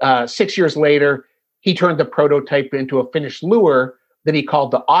 6 years later, he turned the prototype into a finished lure that he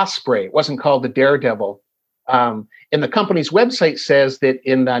called the Osprey. It wasn't called the Daredevil. And the company's website says that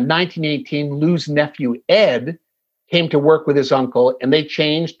in 1918, Lou's nephew, Ed, came to work with his uncle, and they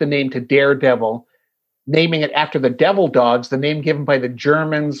changed the name to Daredevil, naming it after the Devil Dogs, the name given by the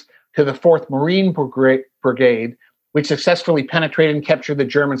Germans to the 4th Marine Brigade, which successfully penetrated and captured the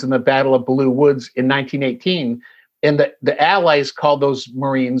Germans in the Battle of Belleau Woods in 1918. And the Allies called those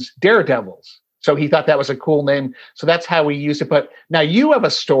Marines Daredevils. So he thought that was a cool name. So that's how we used it. But now you have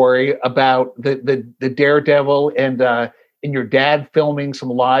a story about the Daredevil and your dad filming some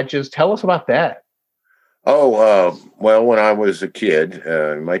lodges. Tell us about that. Oh, well, when I was a kid,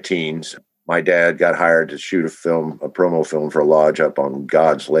 in my teens, my dad got hired to shoot a promo film for a lodge up on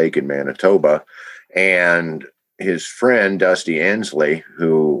God's Lake in Manitoba. And his friend, Dusty Ensley,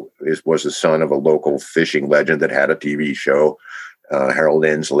 who was the son of a local fishing legend that had a TV show, Harold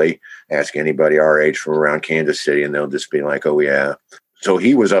Ensley, ask anybody our age from around Kansas City, and they'll just be like, oh, yeah. So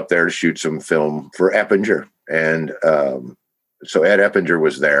he was up there to shoot some film for Eppinger. And so Ed Eppinger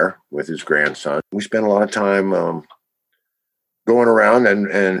was there with his grandson. We spent a lot of time going around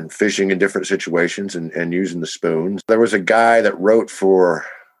and fishing in different situations and using the spoons. There was a guy that wrote for,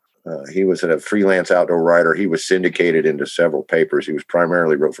 he was a freelance outdoor writer. He was syndicated into several papers. He was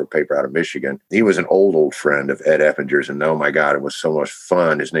primarily wrote for a paper out of Michigan. He was an old friend of Ed Eppinger's, and oh my God, it was so much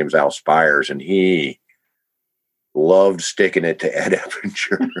fun. His name's Al Spires, and he loved sticking it to Ed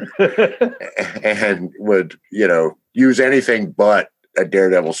Eppinger and would, use anything but a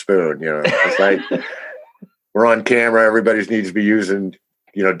Daredevil spoon. It's like we're on camera, everybody needs to be using,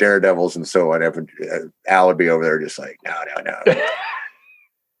 Daredevils and so on. Al would be over there just like, no.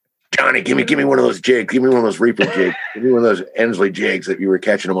 Johnny, give me one of those jigs. Give me one of those Reaper jigs. Give me one of those Ensley jigs that you were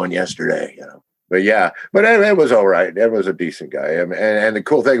catching them on yesterday. But yeah, but Ed was all right. Ed was a decent guy. And the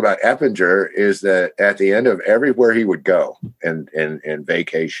cool thing about Eppinger is that at the end of everywhere he would go and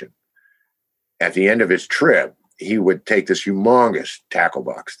vacation, at the end of his trip, he would take this humongous tackle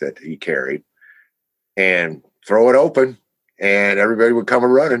box that he carried and throw it open, and everybody would come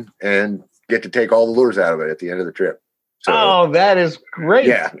running and get to take all the lures out of it at the end of the trip. So, that is great.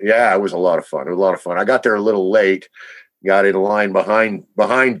 Yeah, it was a lot of fun. I got there a little late, got in line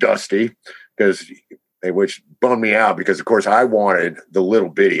behind Dusty, which bummed me out because, of course, I wanted the little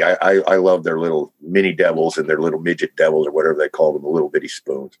bitty. I love their little mini devils and their little midget devils or whatever they call them, the little bitty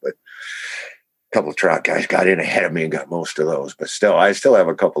spoons. But a couple of trout guys got in ahead of me and got most of those. But still, I still have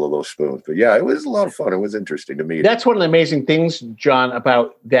a couple of those spoons. But yeah, it was a lot of fun. It was interesting to me. That's one of the amazing things, John,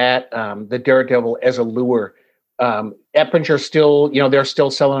 about that, the Daredevil as a lure. Eppinger still, they're still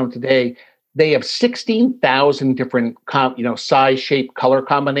selling them today. They have 16,000 different, size, shape, color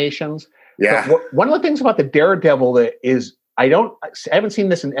combinations. Yeah. But one of the things about the Daredevil that is, I haven't seen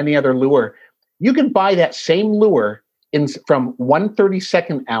this in any other lure. You can buy that same lure from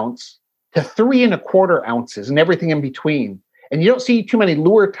 1/32 ounce to 3 1/4 ounces and everything in between. And you don't see too many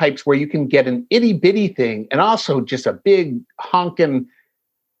lure types where you can get an itty bitty thing and also just a big honking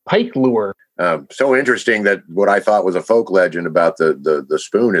pike lure. So interesting that what I thought was a folk legend about the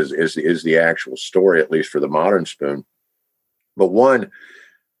spoon is the actual story, at least for the modern spoon. But one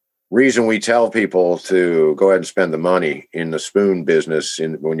reason we tell people to go ahead and spend the money in the spoon business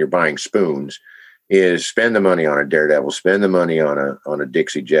when you're buying spoons is spend the money on a Daredevil, spend the money on a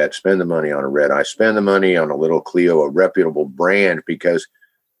Dixie Jet, spend the money on a Red Eye, spend the money on a Little Cleo, a reputable brand, because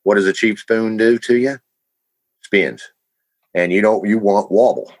what does a cheap spoon do to you? Spins. And you want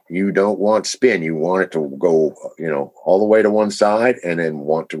wobble. You don't want spin. You want it to go, all the way to one side and then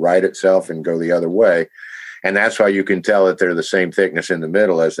want to right itself and go the other way. And that's why you can tell that they're the same thickness in the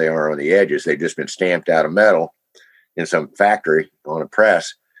middle as they are on the edges. They've just been stamped out of metal in some factory on a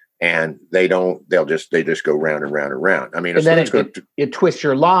press, and they just go round and round and round. I mean, and then it twists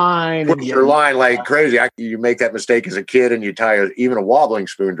your line. Twists your line like crazy. You make that mistake as a kid and you tie even a wobbling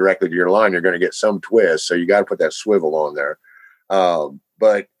spoon directly to your line, you're going to get some twist. So you got to put that swivel on there.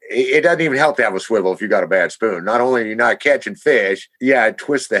 But it doesn't even help to have a swivel if you got a bad spoon. Not only are you not catching fish, it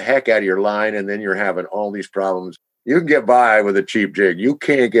twists the heck out of your line, and then you're having all these problems. You can get by with a cheap jig. You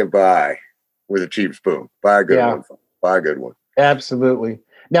can't get by with a cheap spoon. Buy a good one. Buy a good one. Absolutely.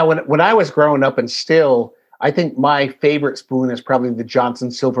 Now, when I was growing up and still, I think my favorite spoon is probably the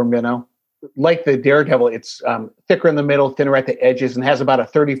Johnson Silver Minnow. Like the Daredevil, it's thicker in the middle, thinner at the edges, and has about a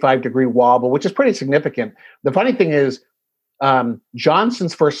 35-degree wobble, which is pretty significant. The funny thing is,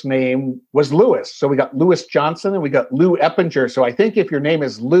 Johnson's first name was Lewis. So we got Lewis Johnson and we got Lou Eppinger. So I think if your name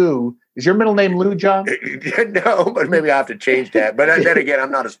is Lou, is your middle name Lou, John? No, but maybe I have to change that. But then again,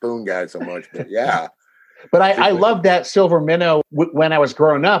 I'm not a spoon guy so much. But yeah. But I love that silver minnow. When I was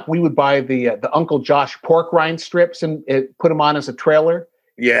growing up, we would buy the Uncle Josh pork rind strips and put them on as a trailer.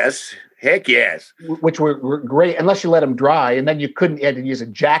 Yes. Heck yes. Which were great, unless you let them dry, and then you couldn't. You had to use a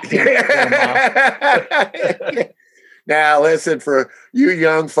jackhammer. Now, listen, for you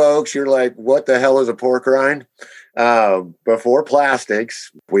young folks, you're like, what the hell is a pork rind? Before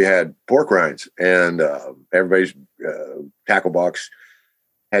plastics, we had pork rinds, and everybody's tackle box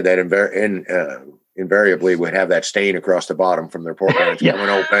had that invariably would have that stain across the bottom from their pork rinds coming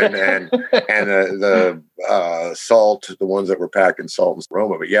open, and the salt, the ones that were packed in salt and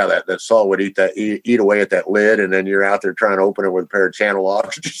aroma. But yeah, that salt would eat away at that lid, and then you're out there trying to open it with a pair of channel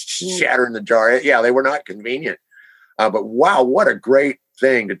locks, just shattering the jar. Yeah, they were not convenient. But wow, what a great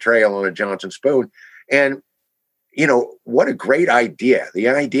thing to trail on a Johnson spoon. And, what a great idea. The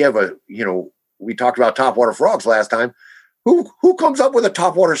idea of we talked about topwater frogs last time. Who comes up with a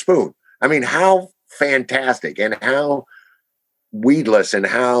topwater spoon? I mean, how fantastic and how weedless and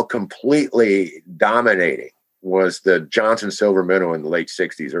how completely dominating was the Johnson silver minnow in the late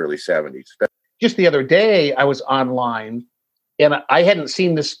 60s, early 70s. Just the other day, I was online, and I hadn't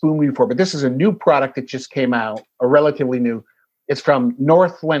seen this spoon before, but this is a new product that just came out, a relatively new. It's from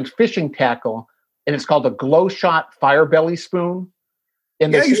Northland Fishing Tackle, and it's called a Glow Shot Fire Belly Spoon.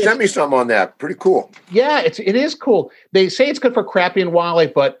 And you sent me some on that. Pretty cool. Yeah, it is cool. They say it's good for crappie and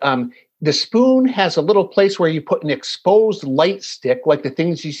walleye, but the spoon has a little place where you put an exposed light stick, like the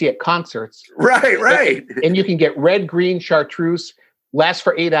things you see at concerts. Right. And you can get red, green chartreuse, lasts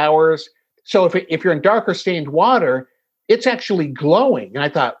for 8 hours. So if you're in darker stained water, it's actually glowing. And I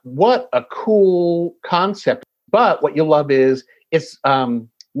thought, what a cool concept. But what you'll love is it's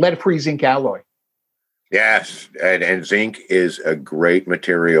lead-free zinc alloy. Yes, and zinc is a great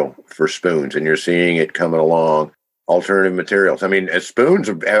material for spoons, and you're seeing it coming along. Alternative materials. I mean, spoons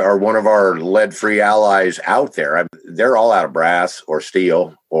are one of our lead-free allies out there. They're all out of brass or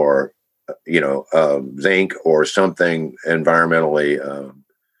steel or, zinc or something environmentally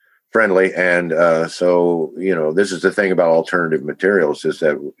friendly. And so, this is the thing about alternative materials is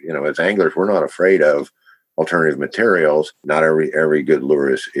that, as anglers, we're not afraid of alternative materials. Not every good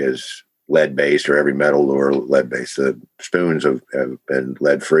lure is lead-based, or every metal lure lead-based. The spoons have been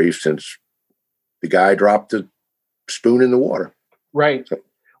lead-free since the guy dropped the spoon in the water. Right.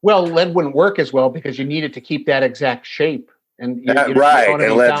 Well, lead wouldn't work as well because you need it to keep that exact shape. And you don't and be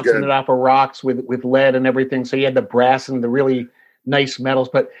lead's bouncing good. it off of rocks with lead and everything. So you had the brass and the really nice metals.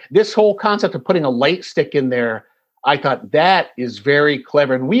 But this whole concept of putting a light stick in there, I thought that is very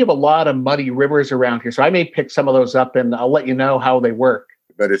clever. And we have a lot of muddy rivers around here. So I may pick some of those up, and I'll let you know how they work.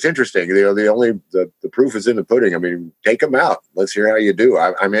 But it's interesting. The proof is in the pudding. I mean, take them out. Let's hear how you do.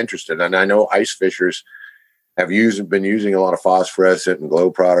 I'm interested. And I know ice fishers have been using a lot of phosphorescent and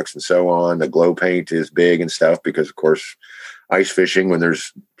glow products and so on. The glow paint is big and stuff because, of course, ice fishing when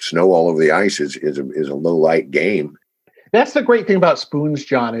there's snow all over the ice is a low light game. That's the great thing about spoons,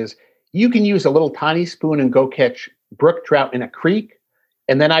 John, is you can use a little tiny spoon and go catch brook trout in a creek.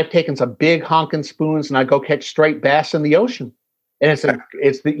 And then I've taken some big honking spoons and I go catch striped bass in the ocean. And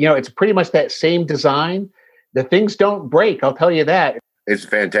it's pretty much that same design. The things don't break. I'll tell you that. It's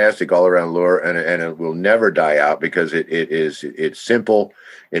fantastic all around lure, and it will never die out because it's simple.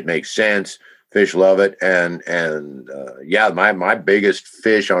 It makes sense. Fish love it, and my biggest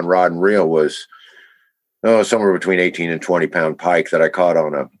fish on rod and reel was somewhere between 18 and 20 pound pike that I caught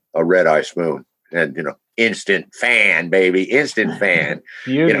on a red eye spoon, and instant fan, baby, instant fan.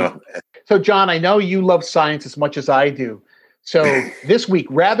 So John, I know you love science as much as I do. So this week,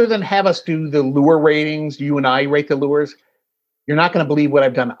 rather than have us do the lure ratings, you and I rate the lures, you're not going to believe what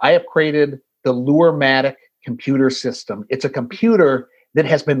I've done. I have created the Lure-matic computer system. It's a computer that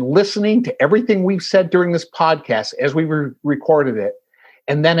has been listening to everything we've said during this podcast as we recorded it.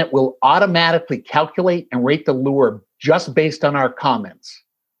 And then it will automatically calculate and rate the lure just based on our comments.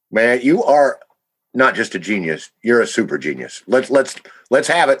 Man, you are not just a genius. You're a super genius. Let's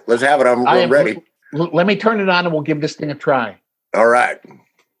have it. Let's have it. I'm ready. Let me turn it on and we'll give this thing a try. All right.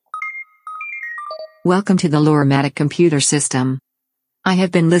 Welcome to the Lure-matic computer system. I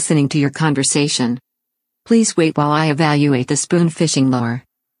have been listening to your conversation. Please wait while I evaluate the spoon fishing lure.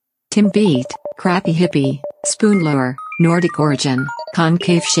 Timbit, crappie hippie, spoon lure, Nordic origin,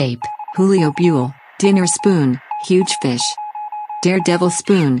 concave shape, Julio Buell, dinner spoon, huge fish. Daredevil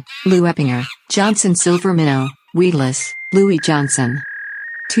spoon, Lou Eppinger, Johnson silver minnow, weedless, Louis Johnson.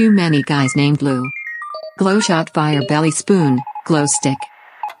 Too many guys named Lou. Glow shot fire belly spoon, glow stick.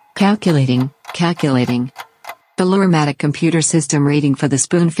 Calculating. The Lure-matic computer system rating for the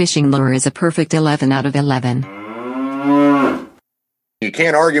spoon fishing lure is a perfect 11 out of 11. You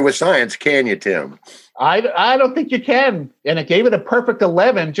can't argue with science, can you, Tim? I don't think you can. And it gave it a perfect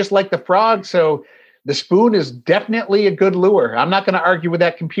 11, just like the frog. So the spoon is definitely a good lure. I'm not going to argue with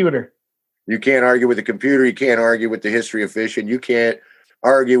that computer. You can't argue with the computer. You can't argue with the history of fishing. You can't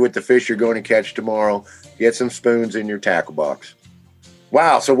argue with the fish you're going to catch tomorrow. Get some spoons in your tackle box.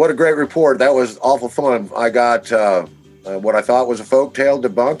 Wow. So what a great report. That was awful fun. I got what I thought was a folk tale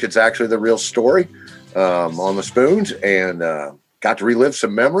debunked. It's actually the real story on the spoons, and got to relive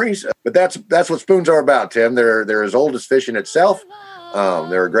some memories. But that's what spoons are about, Tim. They're as old as fishing itself.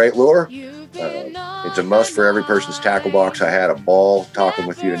 They're a great lure. It's a must for every person's tackle box. I had a ball talking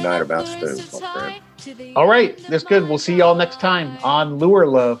with you tonight about spoons, my friend. All right. That's good. We'll see y'all next time on Lure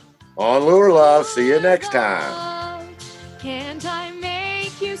Love. On Lure Love. See you next time. Can't I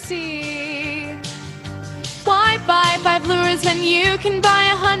make you see? Why buy 5 lures when you can buy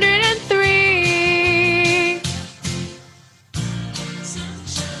 103?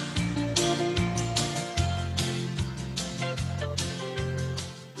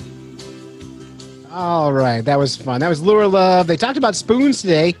 All right, that was fun. That was Lure Love. They talked about spoons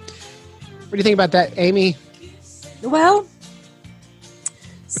today. What do you think about that, Amy? Well,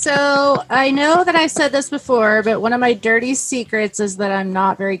 so I know that I've said this before, but one of my dirty secrets is that I'm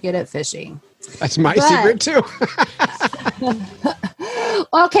not very good at fishing. That's my secret too.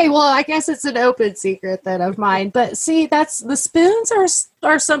 Okay, well, I guess it's an open secret then of mine. But see, that's the spoons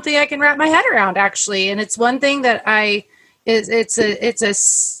are something I can wrap my head around actually, and it's one thing that it's a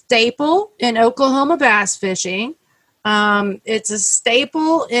staple in Oklahoma bass fishing. It's a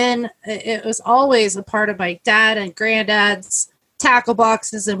staple it was always a part of my dad and granddad's tackle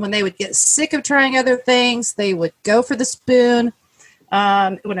boxes, and when they would get sick of trying other things, they would go for the spoon.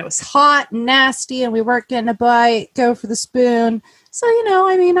 When it was hot and nasty and we weren't getting a bite, go for the spoon. So,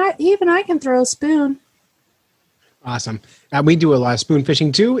 I can throw a spoon. Awesome. We do a lot of spoon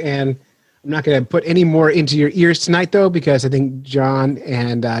fishing too, and I'm not going to put any more into your ears tonight, though, because I think John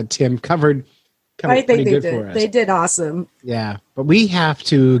and Tim covered I think pretty they good did. for us. They did awesome. Yeah, but we have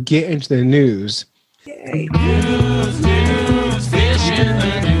to get into the news. Yay. News, fish in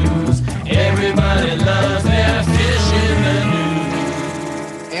the news. Everybody loves their fish in the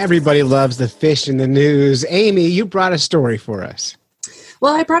news. Everybody loves the fish in the news. Amy, you brought a story for us.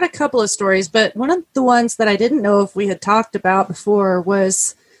 Well, I brought a couple of stories, but one of the ones that I didn't know if we had talked about before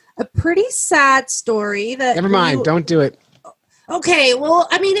was a pretty sad story that... Never mind. Don't do it. Okay, well,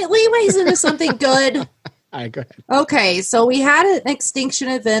 it leads into something good. All right, go ahead. Okay, so we had an extinction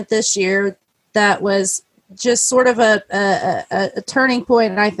event this year that was just sort of a turning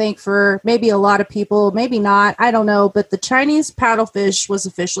point, I think, for maybe a lot of people, maybe not, I don't know, but the Chinese paddlefish was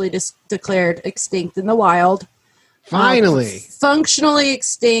officially declared extinct in the wild. Finally. Functionally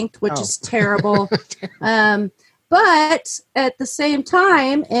extinct, which is terrible. But at the same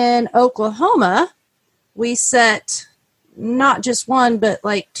time, in Oklahoma, we set not just one, but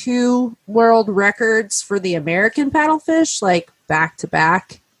like 2 world records for the American paddlefish, like back to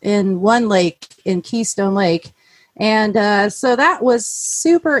back in one lake, in Keystone Lake. And so that was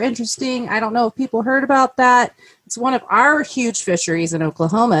super interesting. I don't know if people heard about that. It's one of our huge fisheries in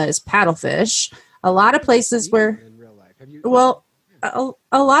Oklahoma is paddlefish. A lot of places where, well,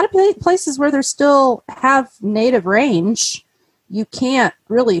 a lot of places where they still have native range, you can't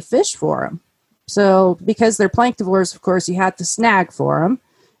really fish for them. So because they're planktivores, of course, you have to snag for them,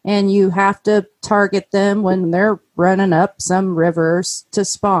 and you have to target them when they're running up some rivers to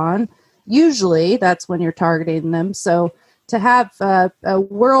spawn. Usually that's when you're targeting them. So to have a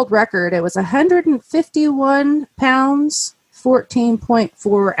world record, it was 151 pounds,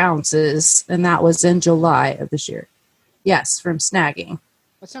 14.4 ounces, and that was in July of this year. Yes, from snagging.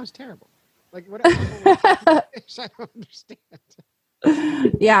 That sounds terrible. Like, what? I don't understand.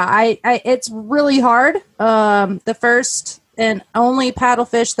 Yeah, it's really hard. The first and only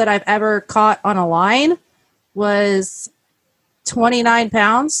paddlefish that I've ever caught on a line was 29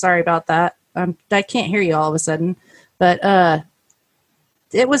 pounds. Sorry about that. I can't hear you all of a sudden. But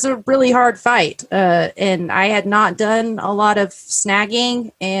it was a really hard fight. And I had not done a lot of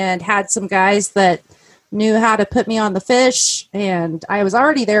snagging and had some guys that knew how to put me on the fish. And I was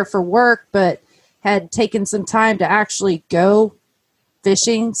already there for work, but had taken some time to actually go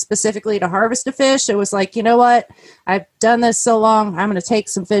fishing specifically to harvest a fish. It was like, you know what? I've done this so long. I'm going to take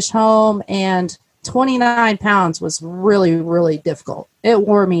some fish home. And 29 pounds was really, really difficult. It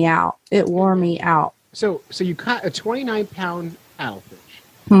wore me out. So you caught a 29-pound paddlefish.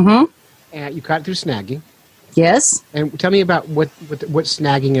 Mm-hmm. And you caught it through snagging. Yes. And tell me about what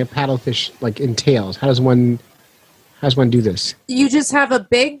snagging a paddlefish like entails. How does one do this? You just have a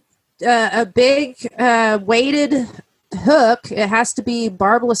big weighted hook. It has to be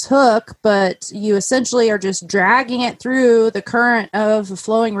barbless hook, but you essentially are just dragging it through the current of a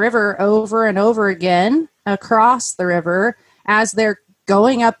flowing river over and over again across the river. As they're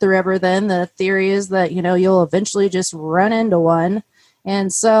going up the river, then the theory is that, you'll eventually just run into one.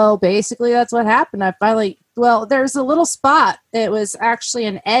 And so basically that's what happened. There's a little spot. It was actually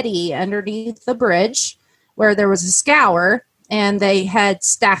an eddy underneath the bridge where there was a scour, and they had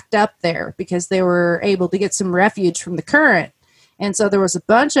stacked up there because they were able to get some refuge from the current. And so there was a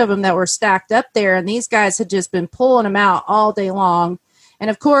bunch of them that were stacked up there, and these guys had just been pulling them out all day long. And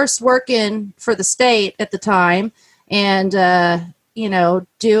of course, working for the state at the time, and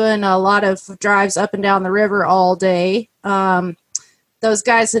doing a lot of drives up and down the river all day. Those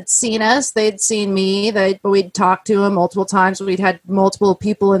guys had seen us. They'd seen me. We'd talked to them multiple times. We'd had multiple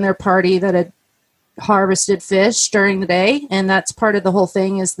people in their party that had harvested fish during the day. And that's part of the whole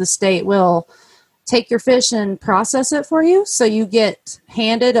thing, is the state will take your fish and process it for you. So you get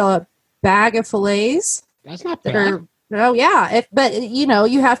handed a bag of fillets. That's not bad. Oh, yeah. But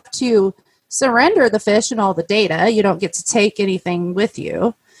you have to surrender the fish and all the data. You don't get to take anything with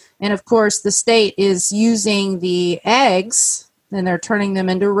you. And of course, the state is using the eggs, and they're turning them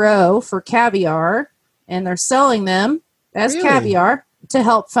into roe for caviar, and they're selling them as caviar to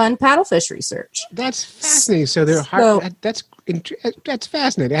help fund paddlefish research. That's fascinating. So they're hard. That's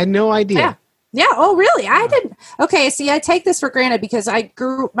fascinating. I had no idea. Yeah. Yeah. Oh, really? I didn't. Okay. See, I take this for granted because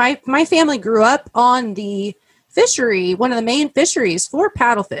my family grew up on the fishery, one of the main fisheries for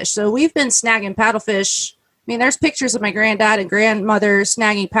paddlefish. So we've been snagging paddlefish. I mean, there's pictures of my granddad and grandmother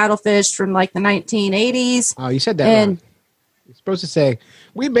snagging paddlefish from like the 1980s. Oh, you said that wrong. You're supposed to say,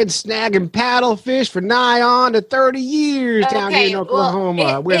 we've been snagging paddlefish for nigh on to 30 years down here in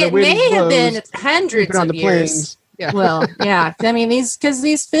Oklahoma. Well, it may have been hundreds on of the years. plains. Yeah. Well, yeah. I mean, these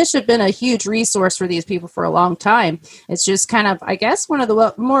fish have been a huge resource for these people for a long time. It's just kind of, I guess, one of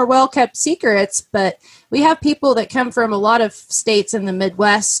the more well-kept secrets. But we have people that come from a lot of states in the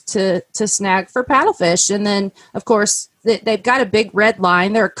Midwest to snag for paddlefish. And then, of course, they've got a big red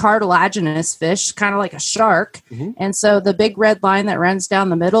line. They're a cartilaginous fish, kind of like a shark. Mm-hmm. And so the big red line that runs down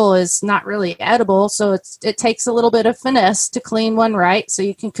the middle is not really edible. So it takes a little bit of finesse to clean one right so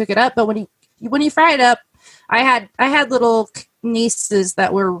you can cook it up. But when you fry it up, I had little nieces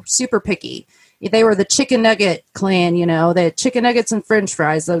that were super picky. They were the chicken nugget clan, They had chicken nuggets and French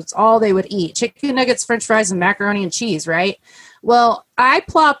fries. That's all they would eat. Chicken nuggets, French fries, and macaroni and cheese, right? Well, I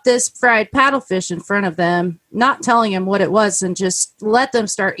plopped this fried paddlefish in front of them, not telling them what it was, and just let them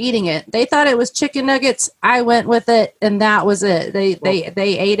start eating it. They thought it was chicken nuggets. I went with it, and that was it. They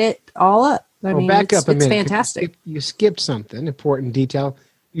ate it all up. I mean, back up a minute. It's fantastic. You skipped something, important detail.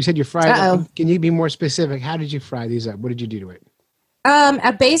 You said you fried it. Can you be more specific? How did you fry these up? What did you do to it?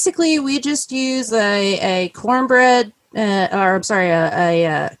 Basically, we just use a cornbread,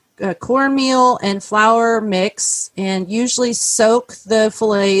 a cornmeal and flour mix, and usually soak the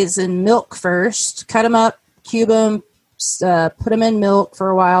fillets in milk first. Cut them up, cube them, put them in milk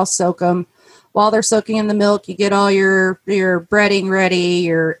for a while, soak them. While they're soaking in the milk, you get all your breading ready,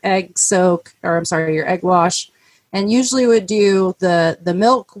 your egg wash. And usually would do the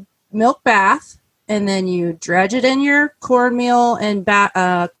milk bath, and then you dredge it in your cornmeal and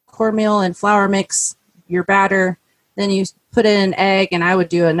flour mix, your batter. Then you put in an egg, and I would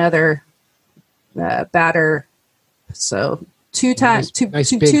do another batter. So two times,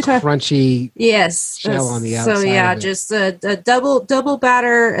 nice big crunchy shell on the outside. So yeah, just a double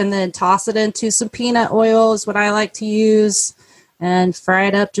batter, and then toss it into some peanut oil is what I like to use. And fry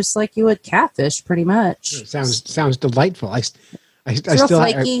it up just like you would catfish, pretty much. Sounds delightful. It's real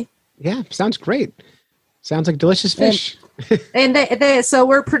flaky. Yeah, sounds great. Sounds like delicious fish. And so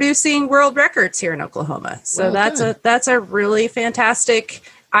we're producing world records here in Oklahoma. So that's a really fantastic,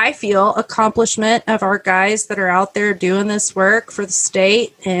 I feel, accomplishment of our guys that are out there doing this work for the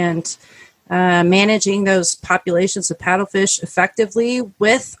state and managing those populations of paddlefish effectively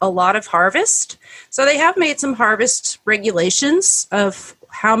with a lot of harvest. So they have made some harvest regulations of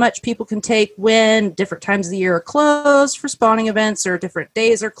how much people can take when different times of the year are closed for spawning events or different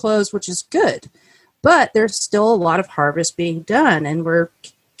days are closed, which is good. But there's still a lot of harvest being done, and we're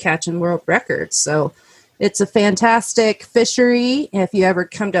catching world records. So it's a fantastic fishery. If you ever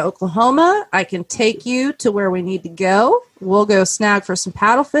come to Oklahoma, I can take you to where we need to go. We'll go snag for some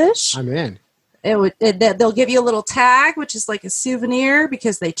paddlefish. I'm in. They'll give you a little tag, which is like a souvenir,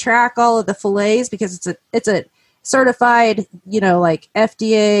 because they track all of the fillets, because it's a certified, like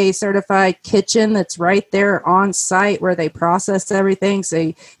FDA certified kitchen that's right there on site where they process everything. So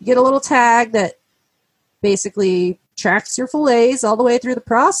you get a little tag that basically tracks your fillets all the way through the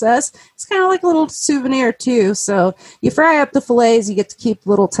process. It's kind of like a little souvenir too. So you fry up the fillets, you get to keep a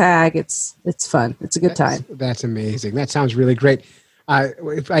little tag. It's fun. It's a good time. That's amazing. That sounds really great.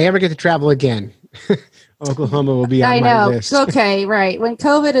 If I ever get to travel again, Oklahoma will be on my list. Okay, right. When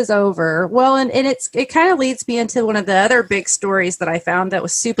COVID is over. Well, and it kind of leads me into one of the other big stories that I found that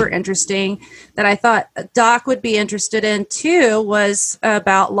was super interesting that I thought Doc would be interested in too, was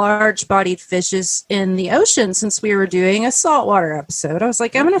about large-bodied fishes in the ocean. Since we were doing a saltwater episode, I was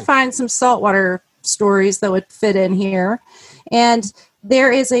like, I'm going to find some saltwater stories that would fit in here. And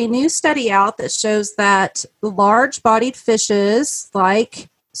there is a new study out that shows that large-bodied fishes like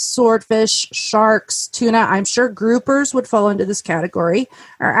swordfish, sharks, tuna, I'm sure groupers would fall into this category,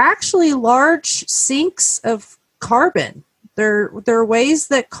 are actually large sinks of carbon. They're ways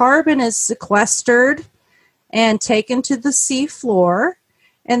that carbon is sequestered and taken to the sea floor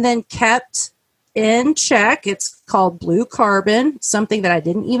and then kept in check. It's called blue carbon, something that I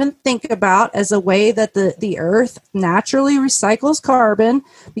didn't even think about as a way that the earth naturally recycles carbon,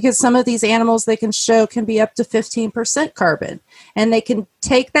 because some of these animals they can show can be up to 15% carbon. And they can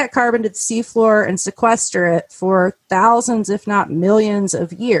take that carbon to the seafloor and sequester it for thousands, if not millions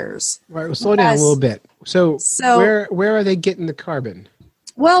of years. Right, well, slow down a little bit. So where are they getting the carbon?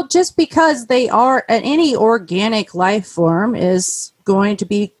 Well, just because they are, any organic life form is going to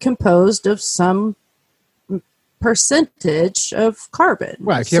be composed of some percentage of carbon.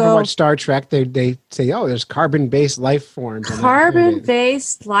 Right. If you ever watch Star Trek, they say, oh, there's carbon-based life forms.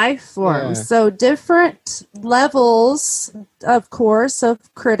 Carbon-based life forms. Yeah. So different levels, of course,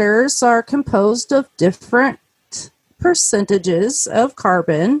 of critters are composed of different percentages of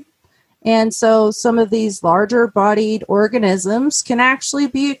carbon. And so some of these larger bodied organisms can actually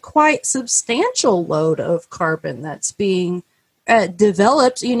be a quite substantial load of carbon that's being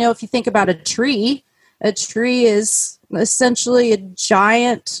developed. You know, if you think about a tree is essentially a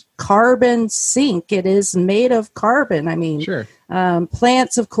giant carbon sink. It is made of carbon. I mean, sure.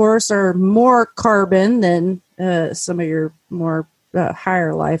 Plants, of course, are more carbon than some of your more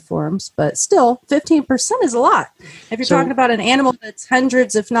higher life forms, but still 15% is a lot. If you're talking about an animal that's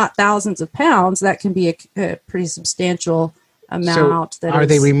hundreds, if not thousands of pounds, that can be a pretty substantial amount. So are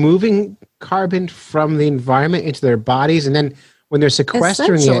they removing carbon from the environment into their bodies? And then when they're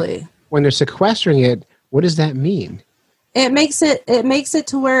sequestering it, what does that mean? It makes it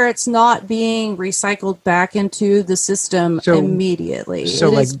to where it's not being recycled back into the system immediately.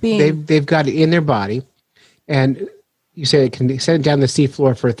 So they've got it in their body, and you say it can send it down the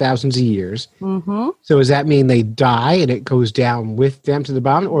seafloor for thousands of years. Mm-hmm. So does that mean they die and it goes down with them to the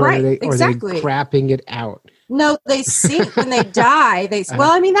bottom, or are they crapping it out? No, they sink when they die.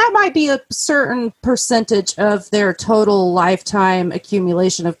 Well, I mean, that might be a certain percentage of their total lifetime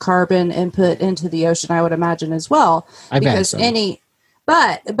accumulation of carbon input into the ocean, I would imagine as well. But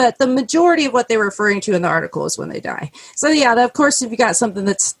the majority of what they were referring to in the article is when they die. So yeah, of course, if you got something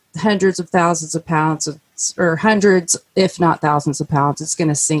that's hundreds of thousands of pounds or hundreds, if not thousands of pounds, it's going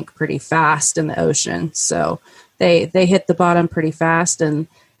to sink pretty fast in the ocean. So they hit the bottom pretty fast, and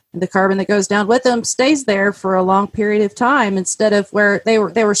the carbon that goes down with them stays there for a long period of time, instead of where they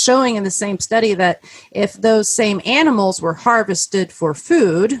were showing in the same study that if those same animals were harvested for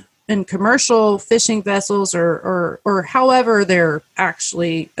food in commercial fishing vessels or however they're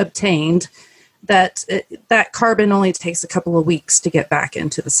actually obtained, that carbon only takes a couple of weeks to get back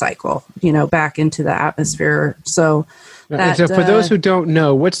into the cycle, back into the atmosphere. So for those who don't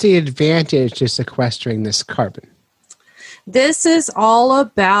know, what's the advantage to sequestering this carbon? This is all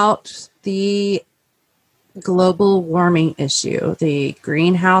about the global warming issue, the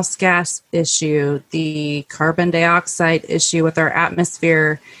greenhouse gas issue, the carbon dioxide issue with our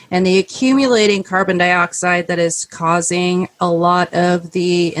atmosphere, and the accumulating carbon dioxide that is causing a lot of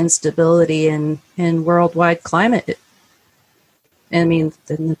the instability in worldwide climate. I mean,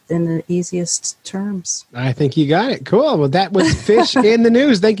 in the easiest terms. I think you got it. Cool. Well, that was Fish in the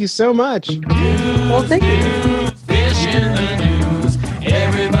News. Thank you so much. Well, thank you. Fish in the news.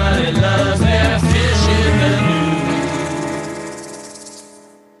 Everybody loves their fish in the news.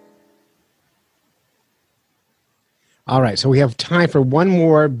 All right, so we have time for one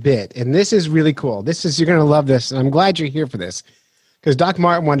more bit, and this is really cool. You're going to love this, and I'm glad you're here for this, because Doc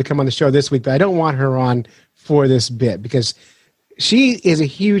Martin wanted to come on the show this week, but I don't want her on for this bit because she is a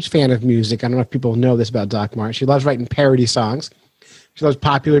huge fan of music. I don't know if people know this about Doc Martin. She loves writing parody songs. She loves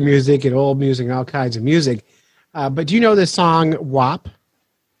popular music and old music and all kinds of music. But do you know the song WAP?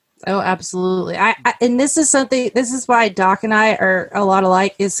 Oh, absolutely. And this is why Doc and I are a lot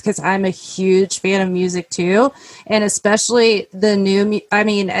alike, is because I'm a huge fan of music too. And especially the new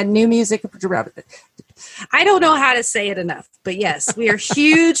music. I don't know how to say it enough, but yes, we are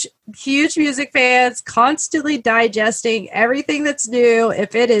huge music fans, constantly digesting everything that's new.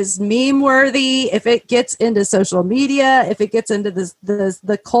 If it is meme worthy, if it gets into social media, if it gets into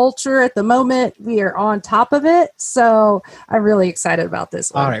the culture at the moment, we are on top of it. So I'm really excited about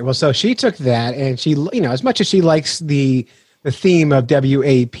this one. All right. Well, so she took that, and she, as much as she likes the theme of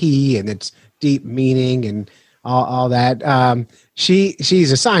WAP and its deep meaning and all that,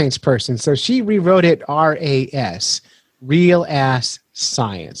 she's a science person, so she rewrote it RAS, real ass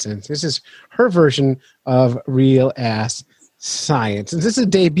science, and this is her version of real ass science. And this is a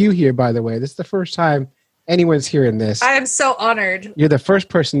debut here, by the way. This is the first time anyone's hearing this. I am so honored. You're the first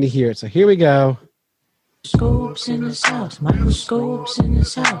person to hear it, so here we go. Microscopes in this house, microscopes in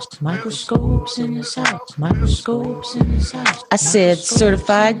this house, microscopes in this house, microscopes in this house. I said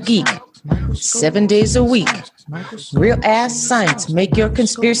certified geek, 7 days a week. Real ass science, make your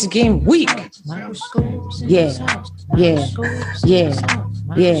conspiracy game weak. Yeah, yeah, yeah.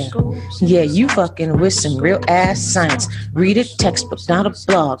 Yeah, you fucking with some real ass science. Read a textbook, not a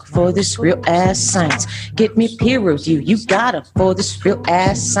blog, for this real ass science. Get me peer review, you gotta, for this real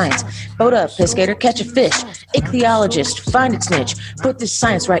ass science. Boat up, pescator, catch a fish. Ichthyologist, find its niche. Put this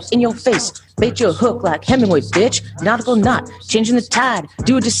science right in your face. Bait your hook like Hemingway, bitch. Nautical knot, changing the tide.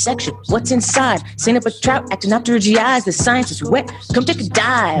 Do a dissection, what's inside? Send up a trout, acting after her GIs. The science is wet, come take a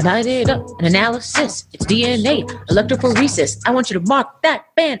dive. Light it up, an analysis. It's DNA, electrophoresis. I want you to mark that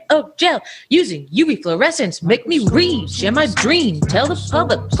band of gel using UV fluorescence. Make me read, share my dream. Tell the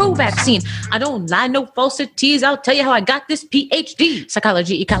public, pro-vaccine. I don't lie, no falsities. I'll tell you how I got this PhD.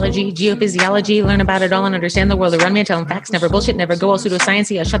 Psychology, ecology, geophysiology. Learn about it all and understand the world around me. Tell them facts, never bullshit, never go all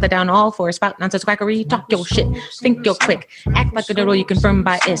pseudoscience. I shut that down all for a spout nonsense quackery. Talk your shit, think you're quick. Act like a doodle, you confirm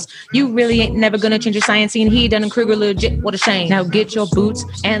bias. You really ain't never gonna change your science scene. He Dunning-Kruger legit, what a shame. Now get your boots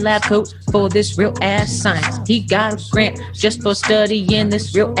and lab coat for this real ass science. He got a grant just for studying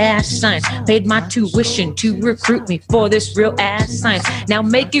this real ass science. Paid my tuition to recruit me for this real ass science. Now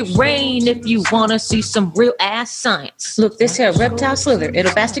make it rain if you wanna see some real ass science. Look, this here reptile slither,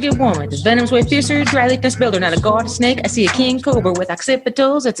 it'll fast to get warmer. This venom's way fiercer, dry leaf than builder. Not a garter snake, I see a king cobra with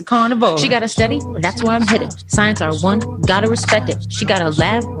occipitals, it's a carnivore. She got a steady, that's where I'm headed. Science R1, gotta respect it. She got a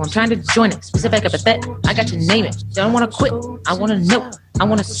lab, well, I'm trying to join it. Specific epithet, I got to name it. Don't wanna quit, I wanna know. I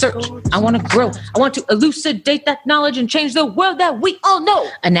want to search. I want to grow. I want to elucidate that knowledge and change the world that we all know.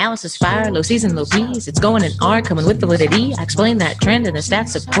 Analysis fire, low season, low P's. It's going in R, coming with validity. I explain that trend and the stats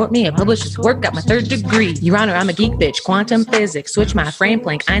support me. I published this work, got my 3rd degree. Your Honor, I'm a geek bitch. Quantum physics. Switch my frame,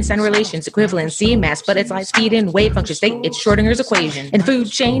 Planck, Einstein relations, equivalency, mass, but it's light speed and wave function state. It's Schrodinger's equation. In the food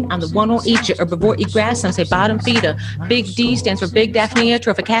chain, I'm the one who'll eat you. Herbivore, eat grass. Some say bottom feeder. Big D stands for Big Daphnia,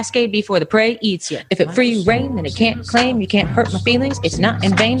 trophic cascade before the prey eats you. If it free reign, then it can't claim. You can't hurt my feelings. It's not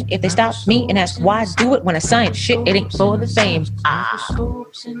in vain if they stop me and ask why I do it when I science shit, it ain't for the fame.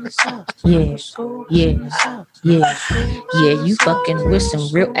 Yeah, you fucking with some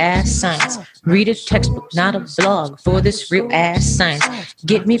real ass science. Read a textbook, not a blog, for this real ass science.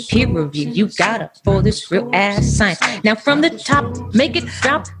 Get me peer review, you gotta, for this real ass science. Now from the top, make it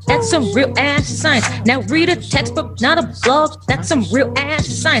drop, that's some real ass science. Now read a textbook, not a blog, that's some real ass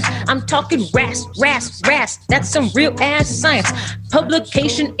science. I'm talking ras, that's some real ass science.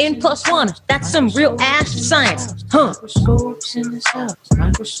 Publication in +1, that's some real ass science. Microscopes in this house,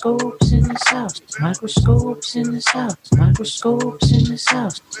 microscopes in this house, microscopes in this house, microscopes in this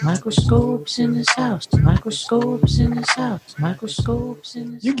house, microscopes in this house, microscopes in this house, microscopes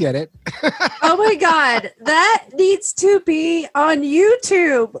in this. You get it. Oh my God, that needs to be on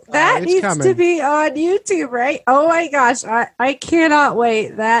YouTube. That needs coming. to be on YouTube, right? Oh my gosh, I cannot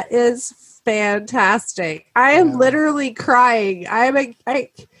wait. That is fantastic. I am literally crying.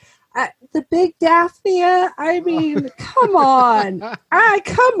 The Big Daphnia. I mean, come on.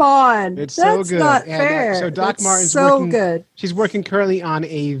 Come on. It's That's so good. not And, fair. so Doc That's Martin's so working, good. She's working currently on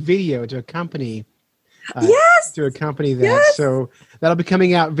a video to accompany Yes. to accompany that. Yes. So that'll be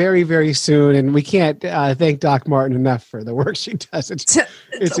coming out very, very soon. And we can't thank Doc Martin enough for the work she does. It's a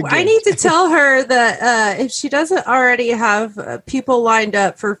I gift. need to tell her that if she doesn't already have people lined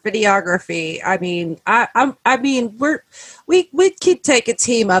up for videography, I mean, we could take a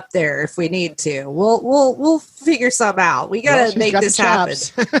team up there if we need to. We'll figure something out. We gotta make this happen.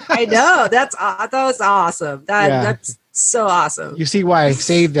 I know that was awesome. That's so awesome. You see why I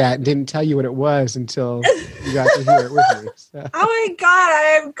saved that and didn't tell you what it was until you got to hear it with me. So. Oh my God,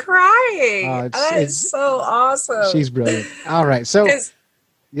 I am crying. That it's- is so awesome. She's brilliant. All right. So,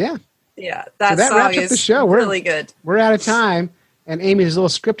 yeah. Yeah, So that that song wraps up is the show. really good. We're out of time. And Amy, there's a little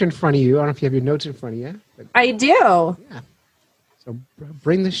script in front of you. I don't know if you have your notes in front of you. But I do. so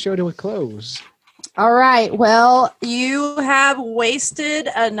bring the show to a close. All right. Well, you have wasted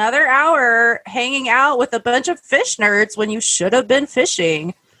another hour hanging out with a bunch of fish nerds when you should have been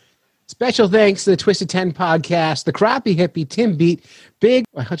fishing. Special thanks to the Twisted 10 podcast, the Crappy Hippie, Tim Beat,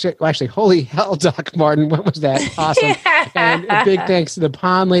 actually, holy hell, Doc Martin. What was that? Awesome. And a big thanks to the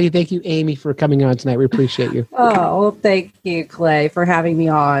Pond Lady. Thank you, Amy, for coming on tonight. We appreciate you. Oh, well, thank you, Clay, for having me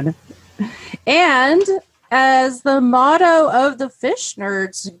on. And as the motto of the Fish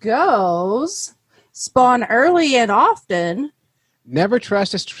Nerds goes, spawn early and often. Never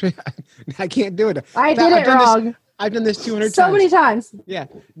trust a I can't do it. I did it wrong. I've done this 200 times. So many times. Yeah.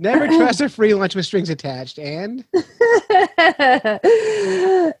 Never trust a free lunch with strings attached. And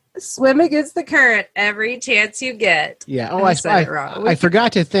swim against the current every chance you get. Yeah. Oh, I said it wrong. I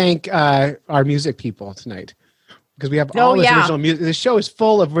forgot to thank our music people tonight because we have all this original music. The show is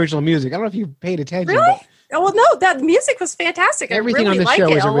full of original music. I don't know if you paid attention. Really? But Oh, well, no, that music was fantastic. everything I really on the like show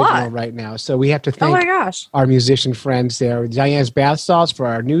it is a original lot. right now. So we have to Oh thank my gosh. our musician friends there. Diane's Bath Salts for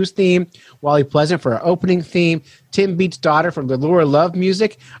our news theme. Wally Pleasant for our opening theme. Tim Beat's daughter from the Lure Love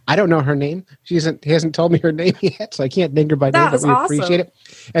Music. I don't know her name. He hasn't told me her name yet, so I can't thank her by name, but we appreciate it.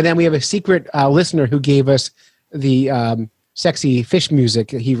 And then we have a secret listener who gave us the sexy fish music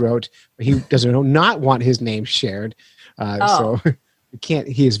that he wrote. He doesn't not want his name shared. So we can't.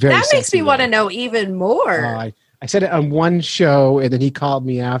 He is very That makes sexy me want to know even more. I said it on one show, and then he called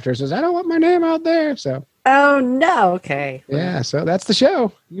me after and says, I don't want my name out there. So, oh, no. Okay. yeah, so that's the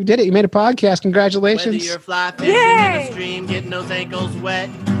show. You did it. You made a podcast. Whether Congratulations. you're fly fishing in a stream, getting those ankles wet,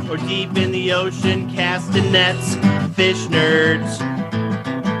 or deep in the ocean, casting nets, fish nerds.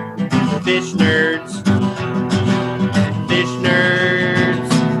 Fish nerds. Fish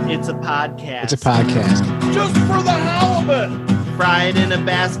nerds. It's a podcast. It's a podcast. Just for the halibut. Fried in a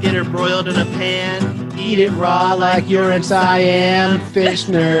basket or broiled in a pan. Eat it raw like you're in Siam. Fish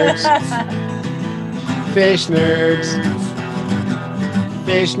nerds. Fish nerds.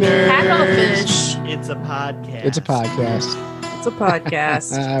 Fish nerds. Hacklefish. It's a podcast. It's a podcast. It's a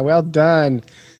podcast. Well done.